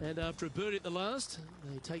 And after a birdie at the last,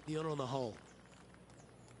 they take the honour on the hole.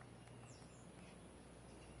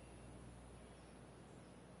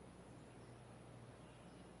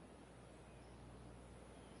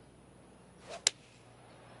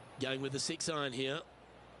 Going with the 6-iron here.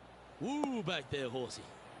 Woo, back there, horsey.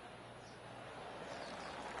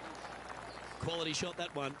 Quality shot,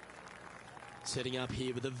 that one. Setting up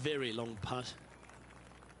here with a very long putt.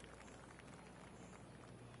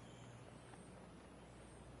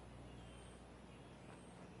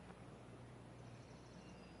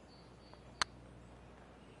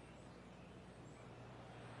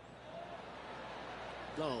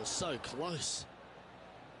 Oh, so close.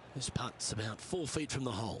 This putt's about 4 feet from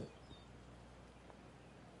the hole.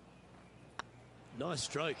 Nice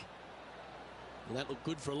stroke. Well, that looked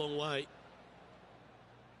good for a long way.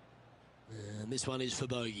 And this one is for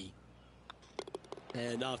bogey.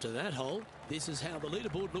 And after that hole, this is how the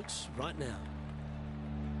leaderboard looks right now.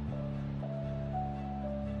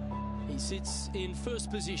 He sits in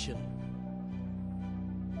first position.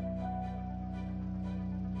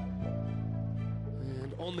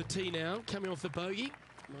 And on the tee now, coming off the bogey.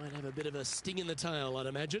 Might have a bit of a sting in the tail, I'd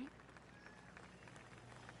imagine.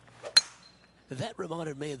 That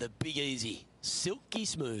reminded me of the Big Easy. Silky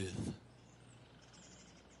smooth.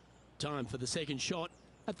 Time for the second shot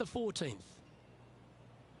at the 14th.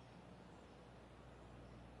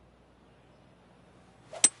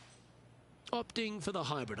 Opting for the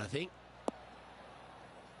hybrid, I think.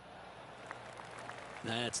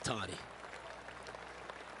 That's tidy.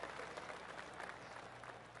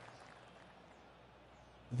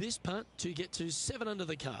 This putt to get to 7 under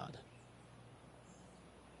the card.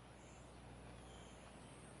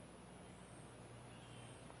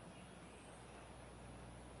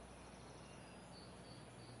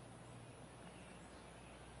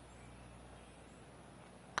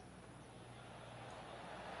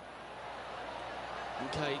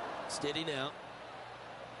 Okay, steady now.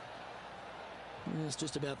 It's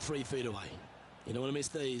just about 3 feet away. You don't want to miss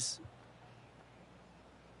these.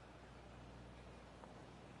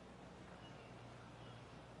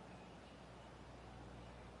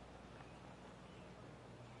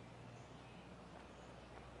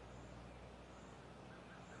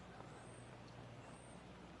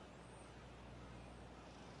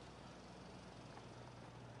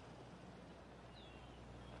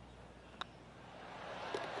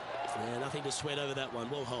 Yeah, nothing to sweat over that one.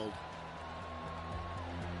 We'll hold.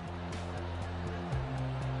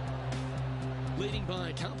 Leading by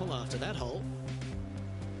a couple after that hole.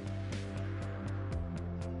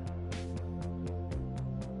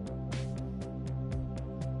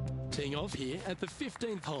 Teeing off here at the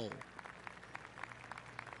 15th hole.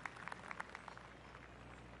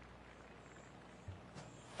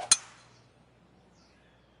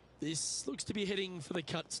 This looks to be heading for the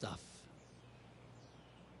cut stuff.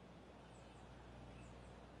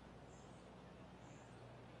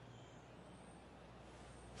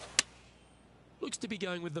 Looks to be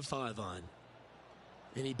going with the 5-iron.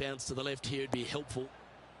 Any bounce to the left here would be helpful.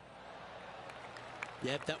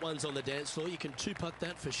 Yep, that one's on the dance floor. You can 2-putt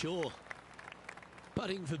that for sure.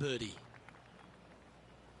 Putting for birdie.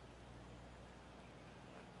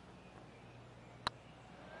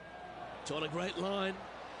 It's on a great line.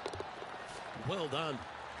 Well done.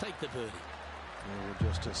 Take the birdie. And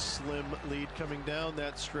just a slim lead coming down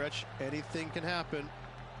that stretch. Anything can happen.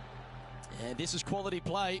 And this is quality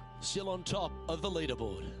play, still on top of the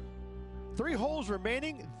leaderboard. 3 holes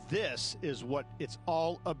remaining. This is what it's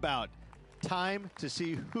all about. Time to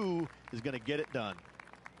see who is going to get it done.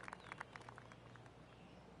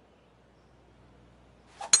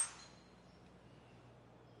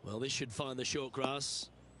 Well, this should find the short grass.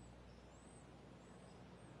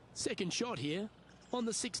 Second shot here on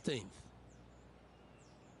the 16th.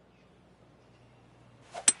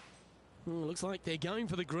 Looks like they're going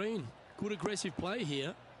for the green. Good aggressive play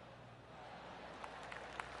here.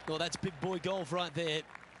 Well, that's big boy golf right there.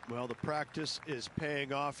 Well, the practice is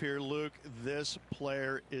paying off here, Luke. This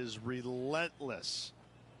player is relentless.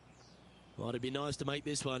 Well, it'd be nice to make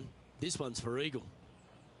this one. This one's for eagle.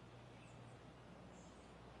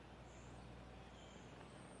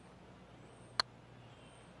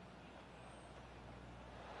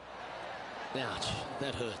 Ouch,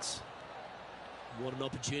 that hurts. What an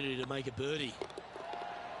opportunity to make a birdie.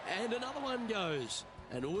 And another one goes.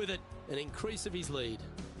 And with it, an increase of his lead.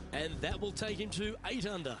 And that will take him to 8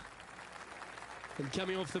 under. And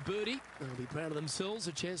coming off the birdie, they'll be proud of themselves.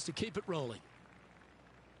 A chance to keep it rolling.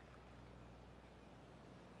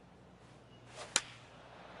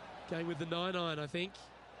 Going with the 9-iron, I think.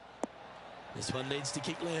 This one needs to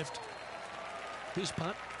kick left. This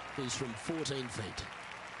putt is from 14 feet.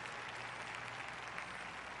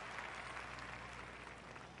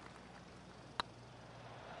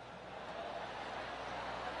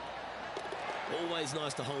 Always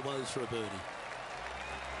nice to hold those for a birdie.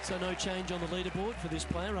 So no change on the leaderboard for this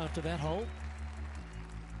player after that hole.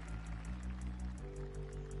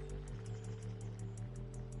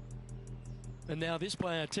 And now this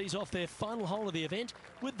player tees off their final hole of the event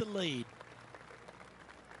with the lead.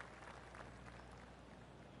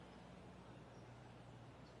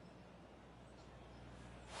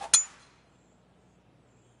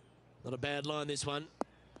 Not a bad line, this one.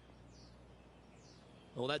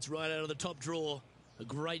 Well, that's right out of the top draw. A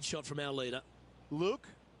great shot from our leader. Luke,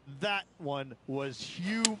 that one was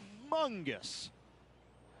humongous.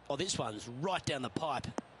 Oh, this one's right down the pipe.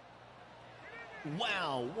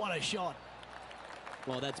 Wow, what a shot.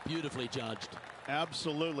 Well, that's beautifully judged.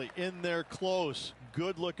 Absolutely. In there close.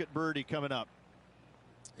 Good look at birdie coming up.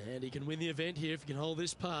 And he can win the event here if he can hold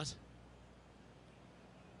this putt.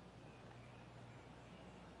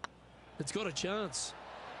 It's got a chance.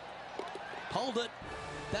 Hold it.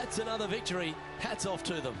 That's another victory. Hats off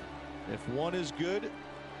to them. If one is good,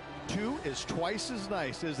 two is twice as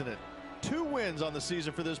nice, isn't it? 2 wins on the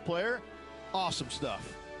season for this player. Awesome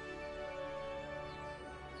stuff.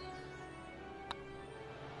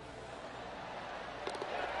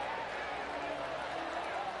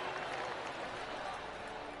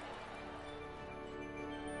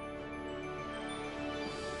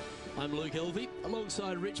 I'm Luke Elvey,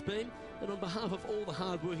 alongside Rich Beam, and on behalf of all the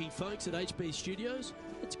hard-working folks at HB Studios,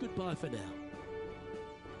 it's goodbye for now.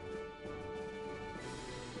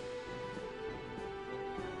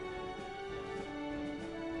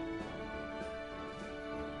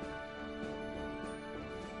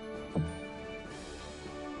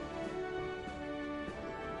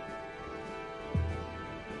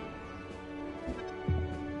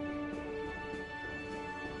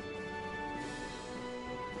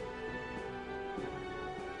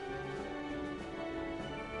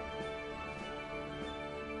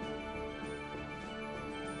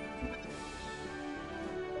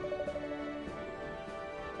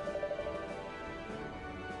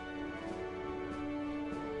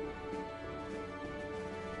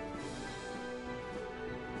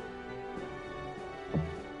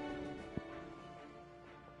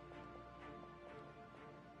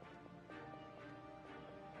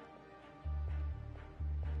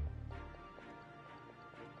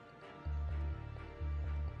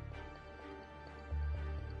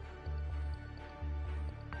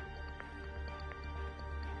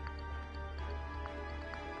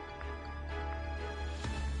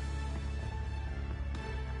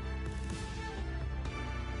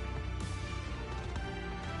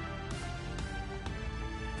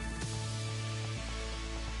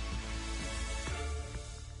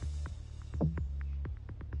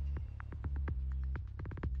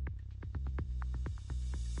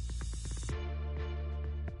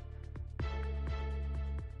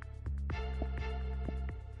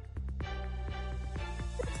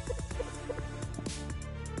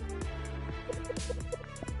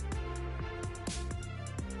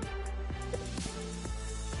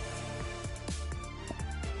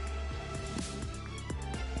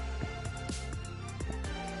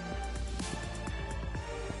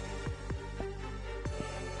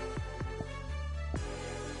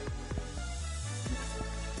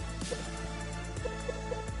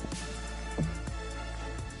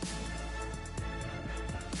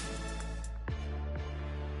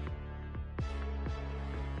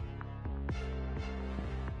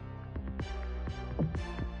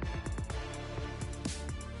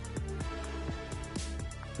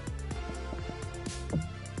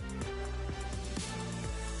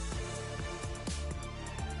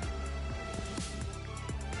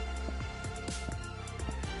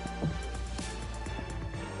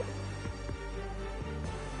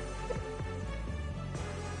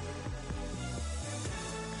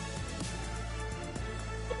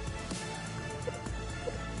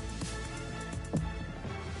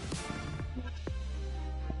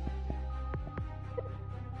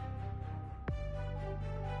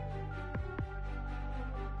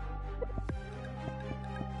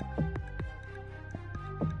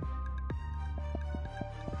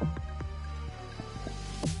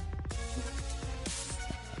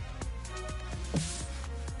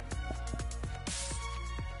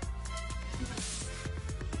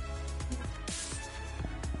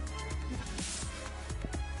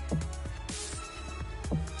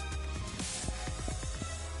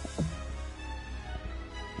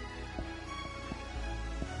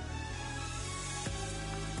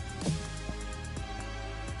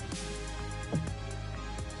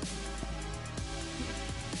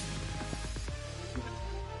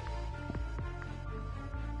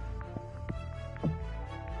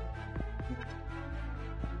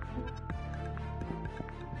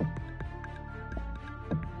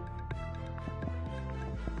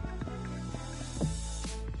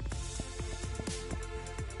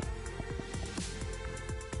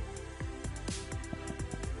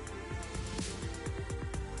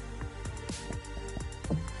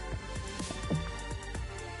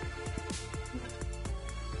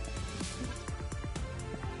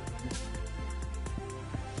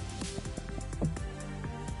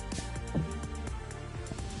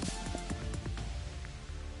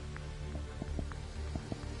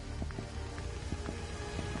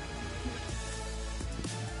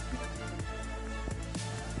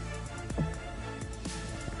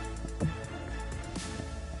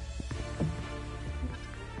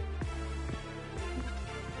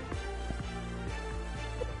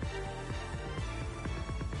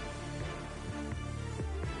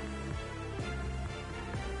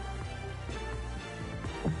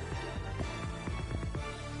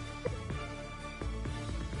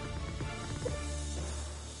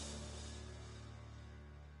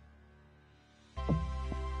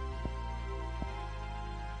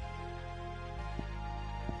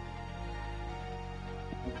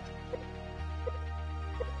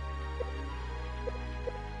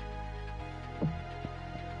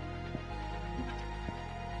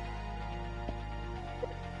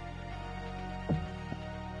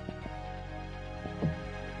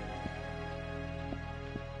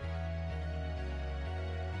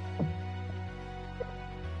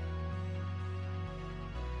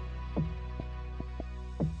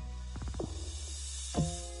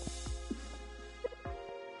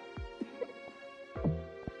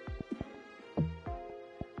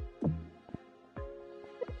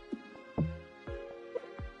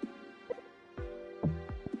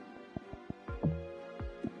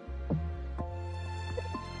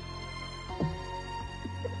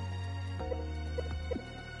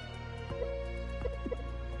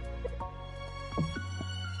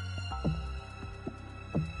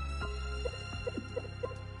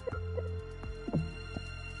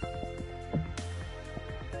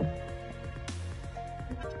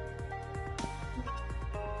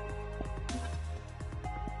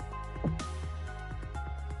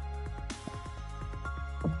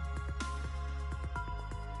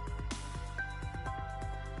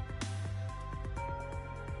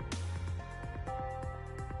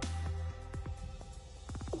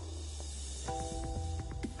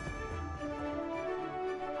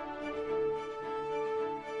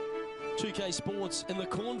 UK Sports and the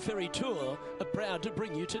Corn Ferry Tour are proud to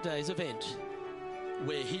bring you today's event.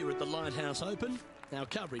 We're here at the Lighthouse Open. Our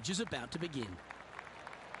coverage is about to begin.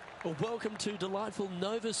 Well, welcome to delightful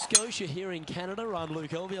Nova Scotia here in Canada. I'm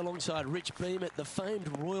Luke Elvey alongside Rich Beam at the famed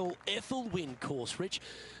Royal Ethelwyn course, Rich.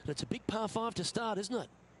 And it's a big par 5 to start, isn't it?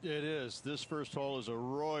 It is. This first hole is a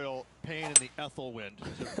royal pain in the Ethelwyn.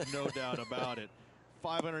 There's no doubt about it.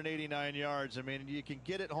 589 yards. I mean, you can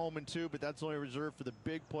get it home in 2, but that's only reserved for the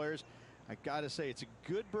big players. I got to say, it's a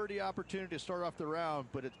good birdie opportunity to start off the round,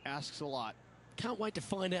 but it asks a lot. Can't wait to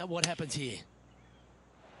find out what happens here.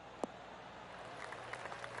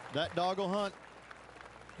 That dog will hunt.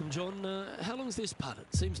 And John, how long is this putt?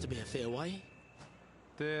 It seems to be a fair way.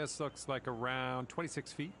 This looks like around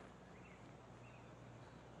 26 feet.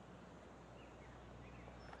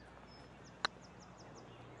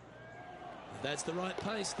 That's the right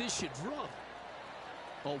pace. This should drop.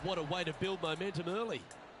 Oh, what a way to build momentum early.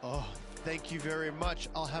 Oh, thank you very much.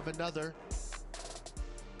 I'll have another.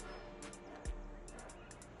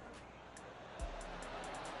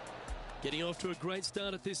 Getting off to a great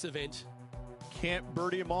start at this event. Can't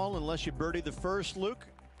birdie them all unless you birdie the first, Luke.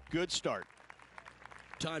 Good start.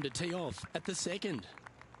 Time to tee off at the second.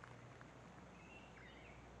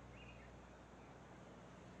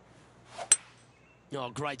 Oh,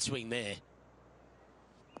 great swing there.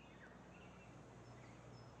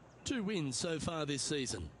 2 wins so far this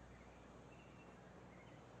season.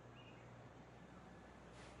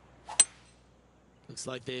 Looks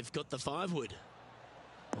like they've got the 5-wood.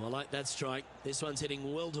 Oh, I like that strike. This one's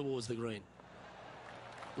heading well towards the green.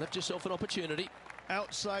 Left yourself an opportunity.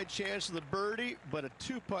 Outside chance of the birdie, but a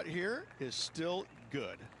 2-putt here is still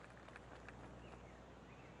good.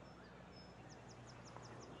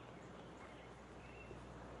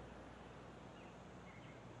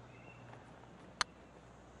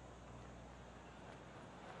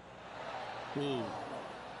 Ooh.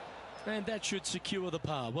 And that should secure the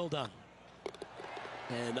par. Well done.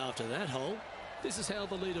 And after that hole, this is how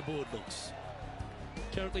the leaderboard looks.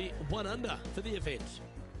 Currently 1 under for the event.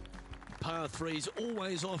 Par 3s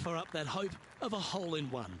always offer up that hope of a hole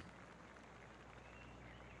in 1.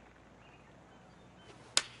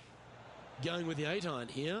 Going with the 8-iron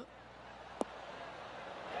here.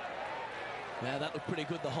 Now that looked pretty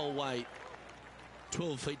good the whole way.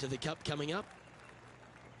 12 feet to the cup coming up.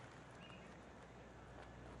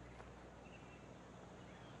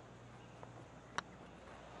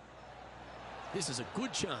 This is a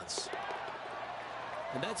good chance.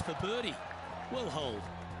 And that's for birdie. Well holed.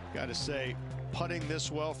 Got to say, putting this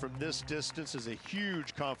well from this distance is a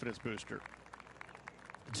huge confidence booster.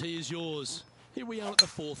 The tee is yours. Here we are at the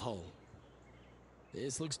 4th hole.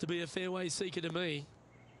 This looks to be a fairway seeker to me.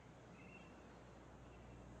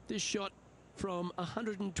 This shot from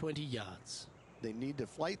 120 yards. They need to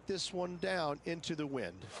flight this one down into the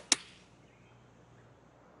wind.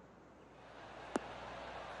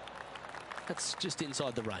 That's just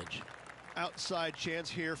inside the range. Outside chance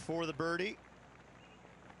here for the birdie.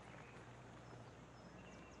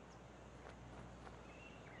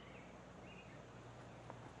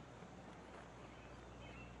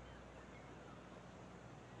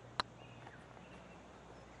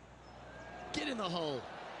 Get in the hole.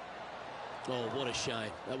 Oh, what a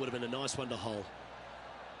shame. That would have been a nice one to hole.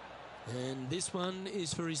 And this one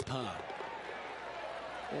is for his par.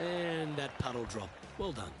 And that puddle drop.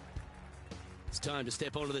 Well done. It's time to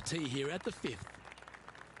step onto the tee here at the 5th.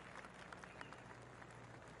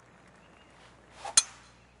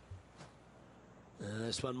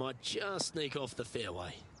 This one might just sneak off the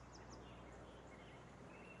fairway.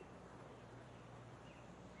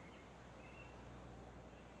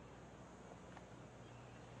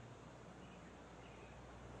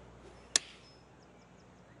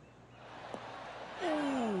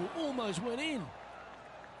 Oh, almost went in.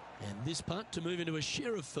 And this putt to move into a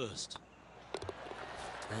share of first.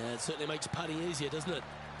 And it certainly makes putting easier, doesn't it?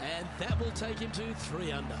 And that will take him to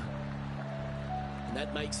 3 under. And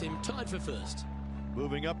that makes him tied for first.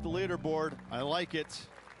 Moving up the leaderboard. I like it.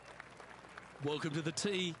 Welcome to the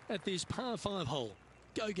tee at this par 5 hole.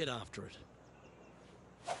 Go get after it.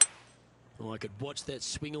 Oh, I could watch that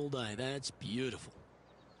swing all day. That's beautiful.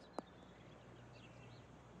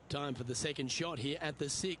 Time for the second shot here at the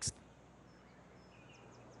 6th.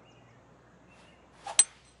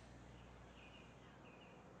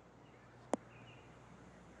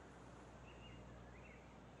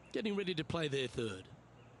 Getting ready to play their 3rd.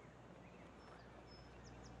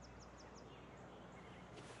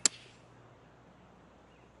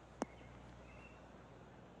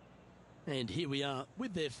 And here we are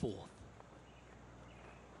with their 4th.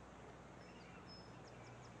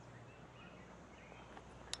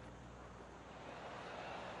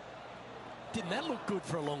 that look good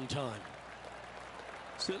for a long time.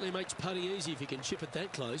 Certainly makes putting easy if you can chip it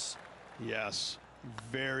that close. Yes,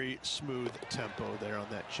 very smooth tempo there on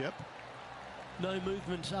that chip. No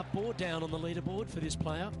movement up or down on the leaderboard for this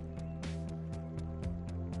player.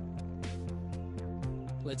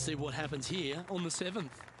 Let's see what happens here on the 7th.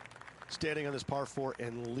 Standing on this par 4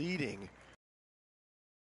 and leading.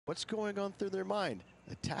 What's going on through their mind?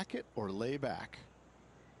 Attack it or lay back?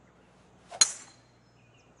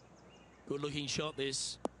 Good looking shot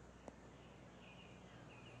this.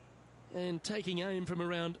 And taking aim from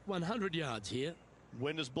around 100 yards here.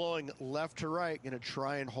 Wind is blowing left to right. Going to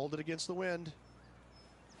try and hold it against the wind.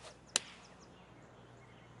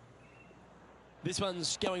 This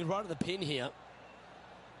one's going right at the pin here.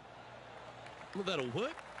 Well, that'll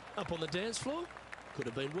work. Up on the dance floor. Could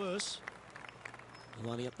have been worse.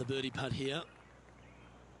 Lining up the birdie putt here.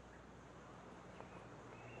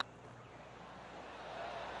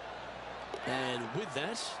 And with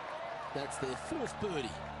that, that's their 4th birdie.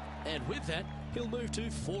 And with that, he'll move to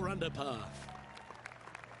 4 under par.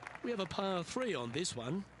 We have a par 3 on this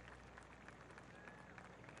one.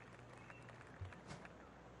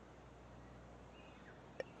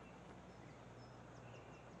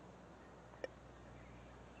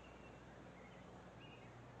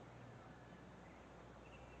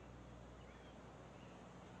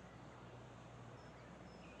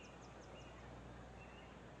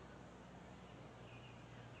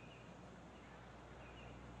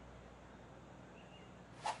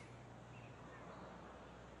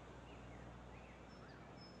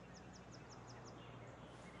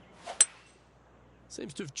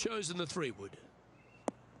 Seems to have chosen the 3-wood.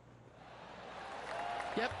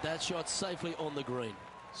 Yep, that shot's safely on the green.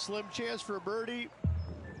 Slim chance for a birdie,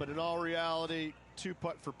 but in all reality,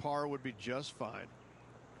 2-putt for par would be just fine.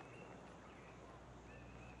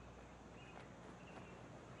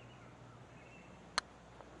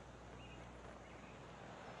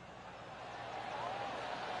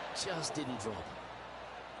 Just didn't drop.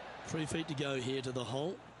 3 feet to go here to the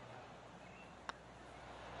hole.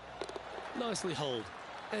 Nicely holed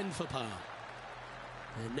and for par.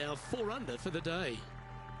 And now 4 under for the day.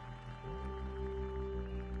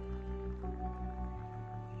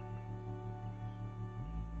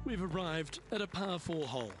 We've arrived at a par 4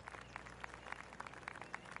 hole.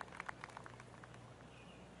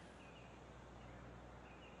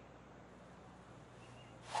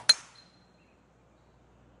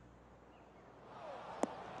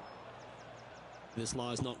 This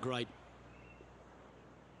lie's not great.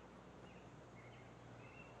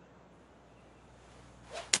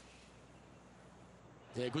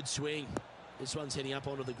 Yeah, good swing. This one's heading up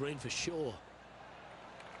onto the green for sure.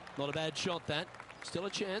 Not a bad shot, that. Still a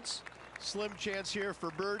chance. Slim chance here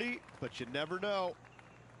for birdie, but you never know.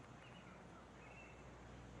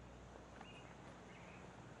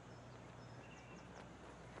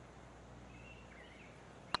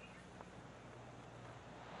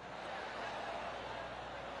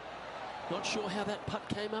 Not sure how that putt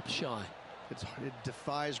came up shy. It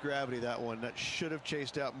defies gravity, that one. That should have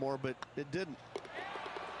chased out more, but it didn't.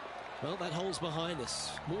 Well, that hole's behind us.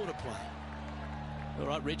 More to play. All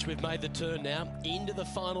right, Rich, we've made the turn now into the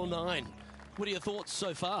final 9. What are your thoughts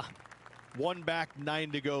so far? 1 back,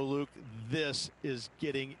 9 to go, Luke. This is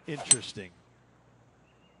getting interesting.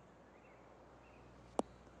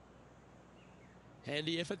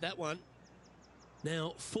 Handy effort, that one.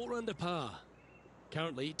 Now 4 under par.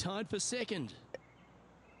 Currently tied for 2nd.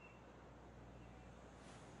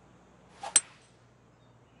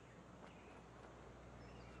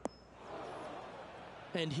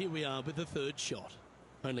 And here we are with the 3rd shot.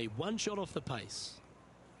 Only 1 shot off the pace.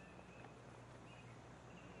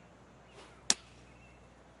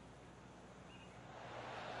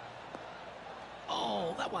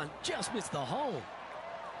 Oh, that one just missed the hole.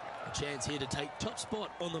 A chance here to take top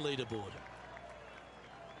spot on the leaderboard.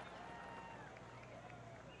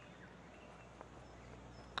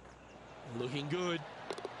 Looking good.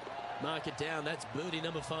 Mark it down. That's birdie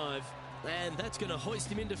number 5. And that's going to hoist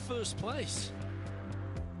him into 1st place.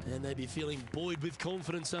 And they'd be feeling buoyed with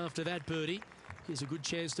confidence after that birdie. Here's a good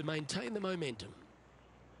chance to maintain the momentum.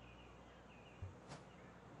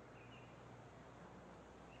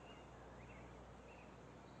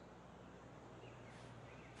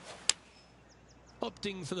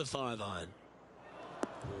 Opting for the 5-iron.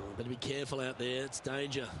 Better be careful out there. It's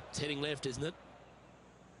danger. It's heading left, isn't it?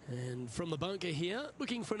 And from the bunker here,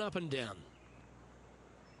 looking for an up and down.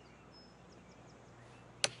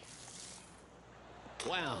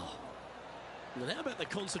 Wow. And how about the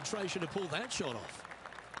concentration to pull that shot off?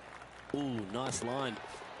 Ooh, nice line.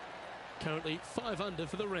 Currently 5 under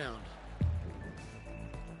for the round.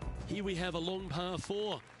 Here we have a long par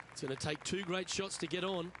 4. It's going to take 2 great shots to get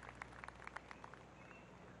on.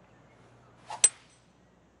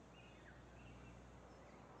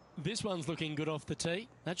 This one's looking good off the tee.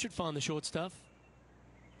 That should find the short stuff.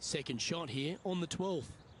 Second shot here on the 12th.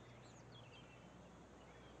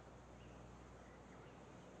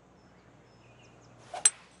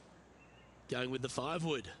 Going with the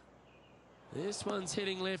 5-wood. This one's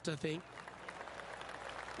heading left, I think.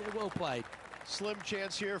 Yeah, well played. Slim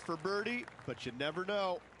chance here for birdie, but you never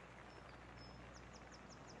know.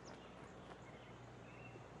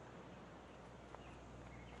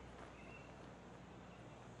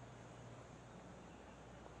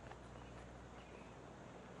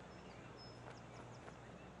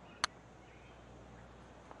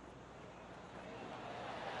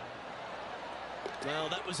 Well,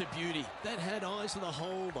 that was a beauty. That had eyes on the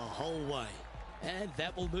whole way. And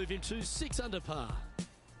that will move him to 6 under par.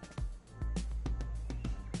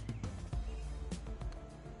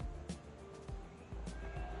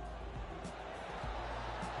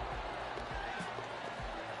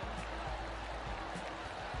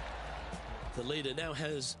 The leader now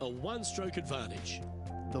has a 1-stroke advantage.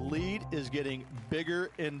 The lead is getting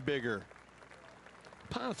bigger and bigger.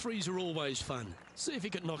 Par 3s are always fun. See if he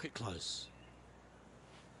can knock it close.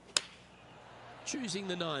 Choosing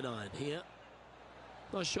the 9-iron here.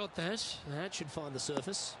 Nice shot that. That should find the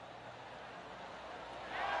surface.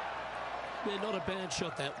 Yeah, not a bad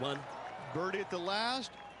shot, that one. Birdie at the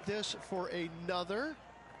last. This for another.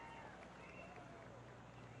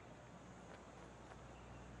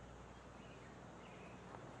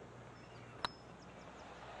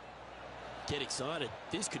 Get excited.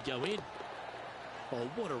 This could go in. Oh,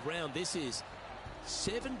 what a round this is.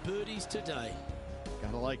 7 birdies today.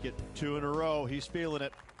 Gotta like it. 2 in a row. He's feeling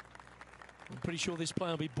it. I'm pretty sure this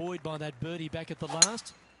player will be buoyed by that birdie back at the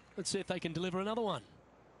last. Let's see if they can deliver another one.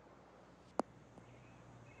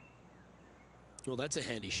 Well, that's a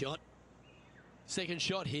handy shot. Second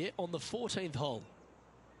shot here on the 14th hole.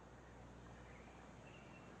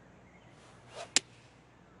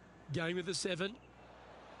 Going with the 7.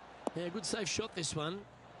 Yeah, good safe shot this one.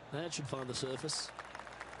 That should find the surface.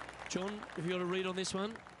 John, have you got a read on this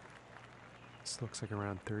one? This looks like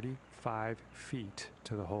around 35 feet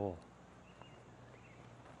to the hole.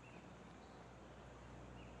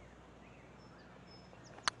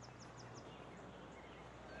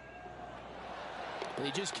 And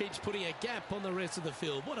he just keeps putting a gap on the rest of the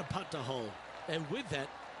field. What a putt to hole. And with that,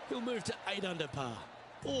 he'll move to 8 under par.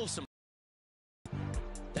 Awesome.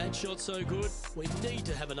 That shot's so good, we need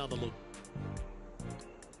to have another look.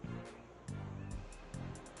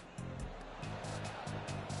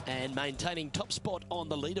 And maintaining top spot on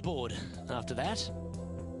the leaderboard. After that,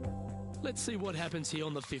 let's see what happens here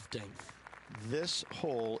on the 15th. This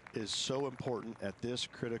hole is so important at this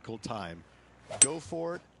critical time. Go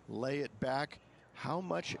for it, lay it back. How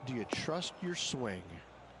much do you trust your swing?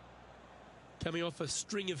 Coming off a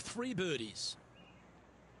string of 3 birdies.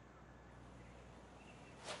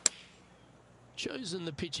 Chosen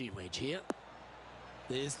the pitching wedge here.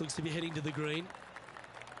 This looks to be heading to the green.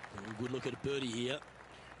 Good look at a birdie here.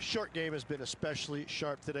 Short game has been especially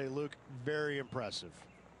sharp today, Luke. Very impressive.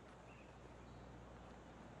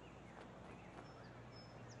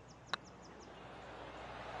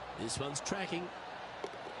 This one's tracking.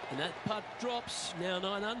 And that putt drops. Now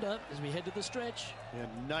 9 under as we head to the stretch. And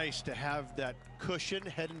nice to have that cushion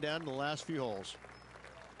heading down to the last few holes.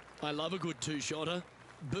 I love a good 2-shotter.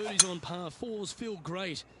 Birdies on par 4s feel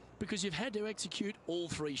great because you've had to execute all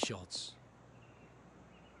 3 shots.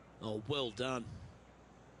 Oh, well done.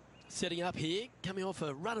 Setting up here, coming off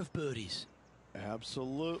a run of birdies.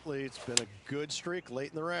 Absolutely. It's been a good streak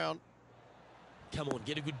late in the round. Come on,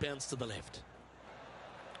 get a good bounce to the left.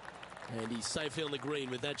 And he's safely on the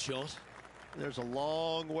green with that shot. There's a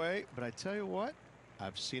long way, but I tell you what,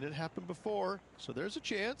 I've seen it happen before, so there's a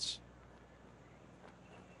chance.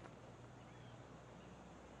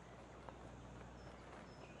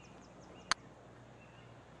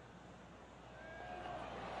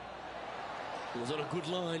 It was on a good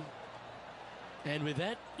line. And with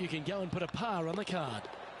that, you can go and put a par on the card.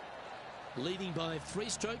 Leading by 3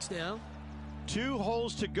 strokes now. 2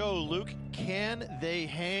 holes to go, Luke. Can they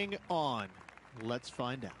hang on? Let's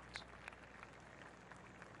find out.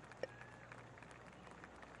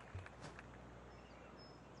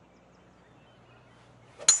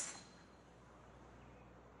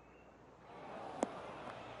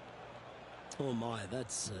 Oh my,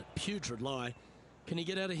 that's a putrid lie. Can he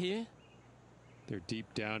get out of here? They're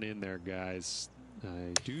deep down in there, guys.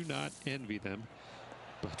 I do not envy them,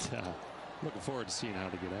 but looking forward to seeing how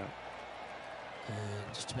to get out.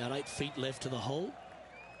 And just about 8 feet left to the hole.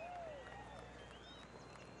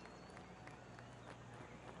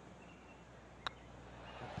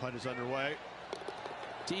 putt is underway.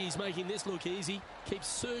 He's making this look easy. Keeps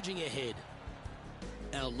surging ahead.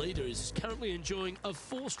 Our leader is currently enjoying a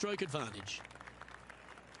 4-stroke advantage.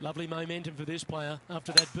 Lovely momentum for this player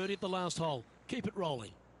after that birdie at the last hole. Keep it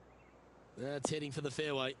rolling. That's heading for the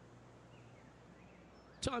fairway.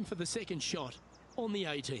 Time for the second shot on the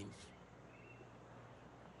 18th.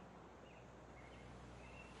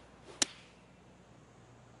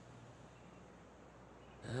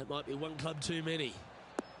 That might be one club too many.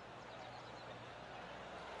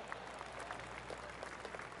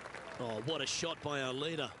 Oh, what a shot by our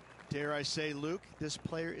leader. Dare I say, Luke, this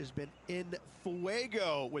player has been in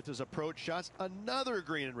fuego with his approach shots. Another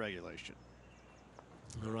green in regulation.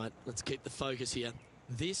 All right, let's keep the focus here.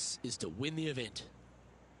 This is to win the event.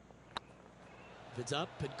 If it's up,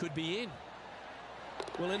 it could be in.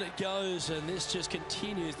 Well, in it goes, and this just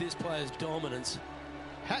continues this player's dominance.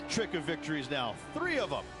 Hat trick of victories now, 3 of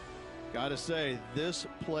them. Gotta say, this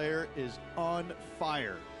player is on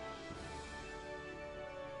fire.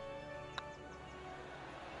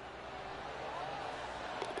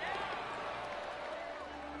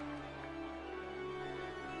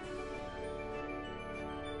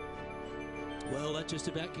 Well, that just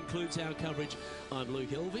about concludes our coverage. I'm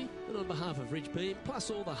Luke Elvey, and on behalf of Rich Beam, plus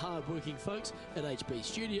all the hard-working folks at HB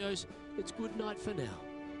Studios, it's good night for now.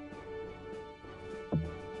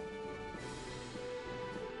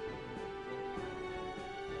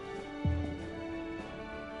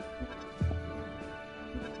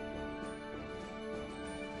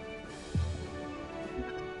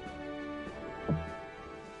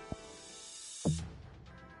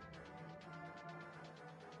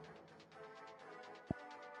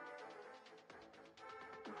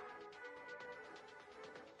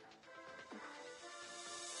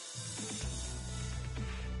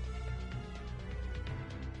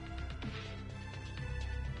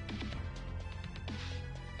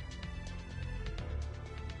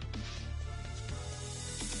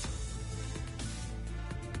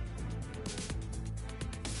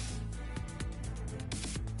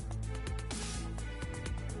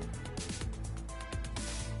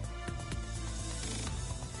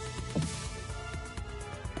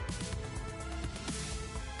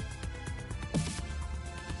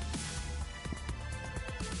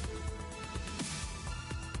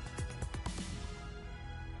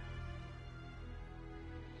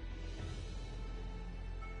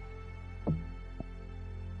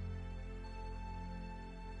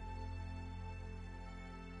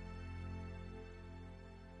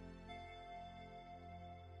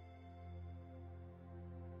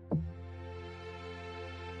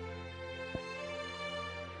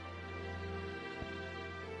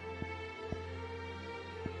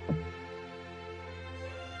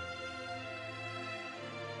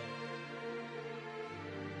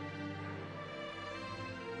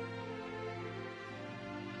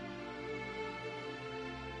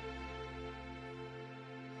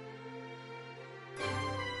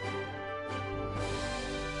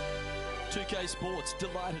 UK Sports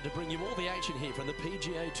delighted to bring you all the action here from the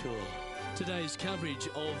PGA Tour. Today's coverage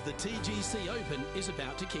of the TGC Open is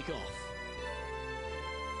about to kick off.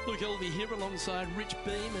 Luke Elvey here alongside Rich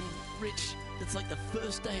Beam, and Rich, it's like the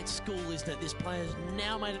first day at school, isn't it? This player's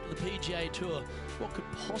now made it to the PGA Tour. What could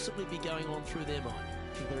possibly be going on through their mind?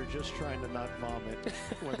 They're just trying to not vomit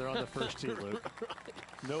when they're on the first tee, Luke. Right.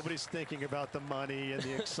 Nobody's thinking about the money and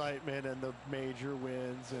the excitement and the major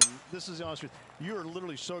wins. And this is the honest truth. You are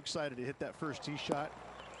literally so excited to hit that first tee shot.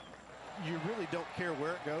 You really don't care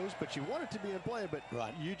where it goes, but you want it to be in play. But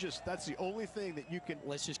right. that's the only thing that you can.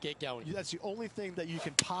 Let's just get going. That's the only thing that you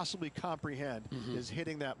can possibly comprehend is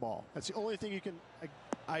hitting that ball. That's the only thing you can.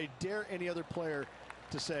 I dare any other player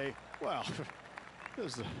to say, well,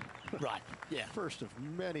 this is the first of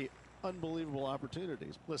many unbelievable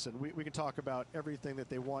opportunities. Listen, we can talk about everything that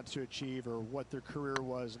they want to achieve or what their career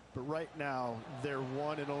was, but right now their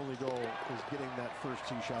one and only goal is getting that first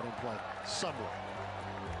tee shot in play somewhere.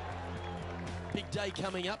 Big day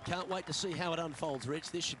coming up. Can't wait to see how it unfolds,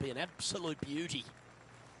 Rich. This should be an absolute beauty.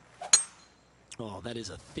 Oh, that is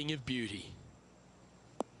a thing of beauty.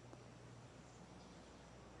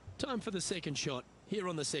 Time for the second shot here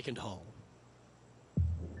on the second hole.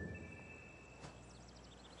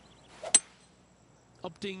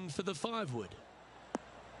 Opting for the 5-wood.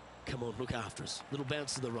 Come on, look after us. Little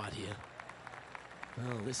bounce to the right here.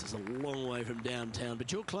 Oh, this is a long way from downtown,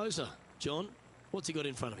 but you're closer. John, what's he got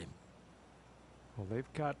in front of him? Well,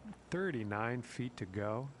 they've got 39 feet to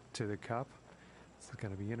go to the cup. It's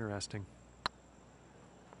going to be interesting.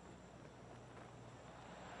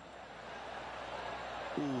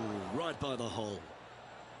 Ooh, right by the hole.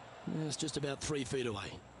 It's just about 3 feet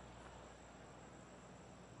away.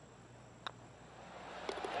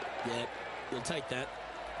 Yeah, you'll take that.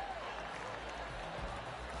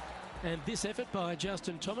 And this effort by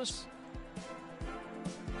Justin Thomas.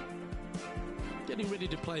 Getting ready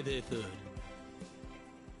to play their third.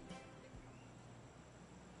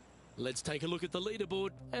 Let's take a look at the leaderboard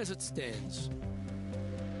as it stands.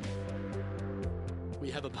 We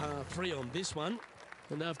have a par 3 on this one,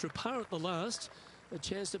 and after a par at the last, a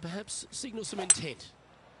chance to perhaps signal some intent.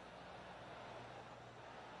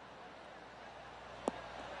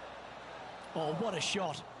 Oh, what a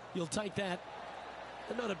shot. You'll take that.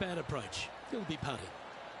 And not a bad approach. He'll be putting.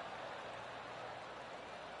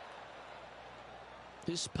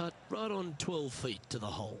 This putt right on 12 feet to the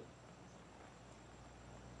hole.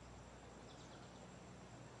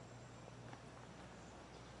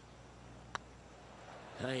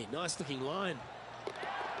 Hey, nice looking line.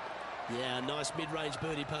 Yeah, nice mid-range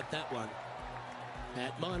birdie putt, that one.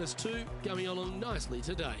 At -2, going along nicely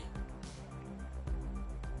today.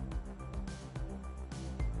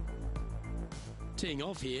 Teeing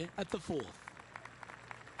off here at the 4th.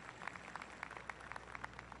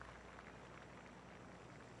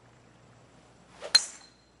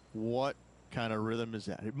 What kind of rhythm is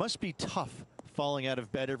that? It must be tough falling out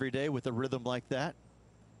of bed every day with a rhythm like that.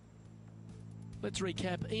 Let's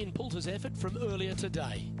recap Ian Poulter's effort from earlier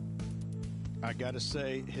today. I got to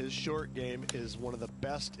say, his short game is one of the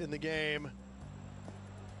best in the game.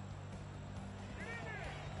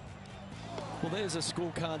 Well, there's a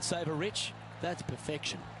scorecard saver, Rich. That's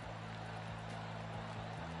perfection.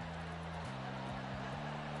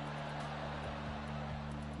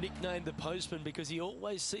 Nicknamed the Postman because he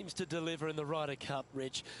always seems to deliver in the Ryder Cup,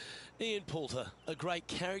 Rich. Ian Poulter, a great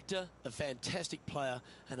character, a fantastic player,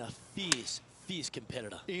 and a fierce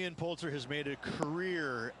competitor. Ian Poulter has made a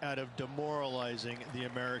career out of demoralizing the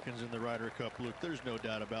Americans in the Ryder Cup, Luke. There's no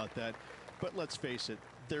doubt about that. But let's face it,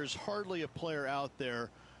 there's hardly a player out there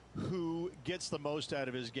who gets the most out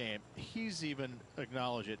of his game. He's even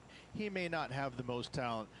acknowledged it. He may not have the most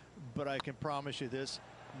talent, but I can promise you this,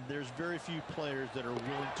 there's very few players that are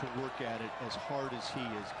willing to work at it as hard as he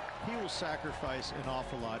is. He will sacrifice an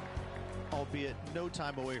awful lot, albeit no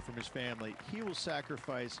time away from his family. He will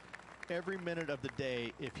sacrifice every minute of the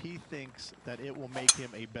day if he thinks that it will make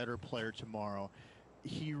him a better player tomorrow.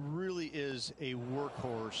 He really is a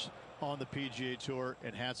workhorse on the PGA Tour,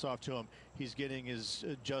 and hats off to him. He's getting his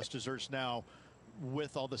just desserts now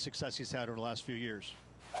with all the success he's had over the last few years.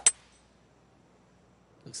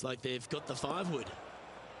 Looks like they've got the 5-wood.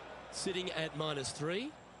 Sitting at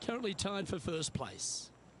 -3, currently tied for first place.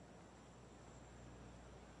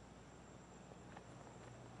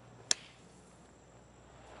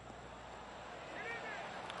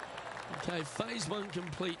 Okay, phase 1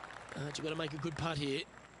 complete. You've got to make a good putt here.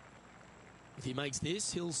 If he makes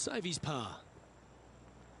this, he'll save his par.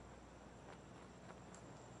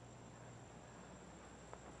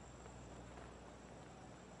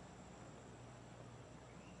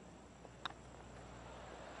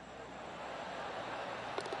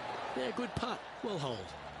 Yeah, good putt. Well hold.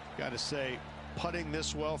 Got to say, putting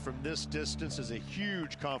this well from this distance is a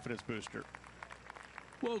huge confidence booster.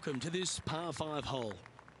 Welcome to this par 5 hole.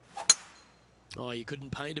 Oh, you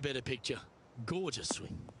couldn't paint a better picture. Gorgeous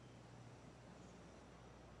swing.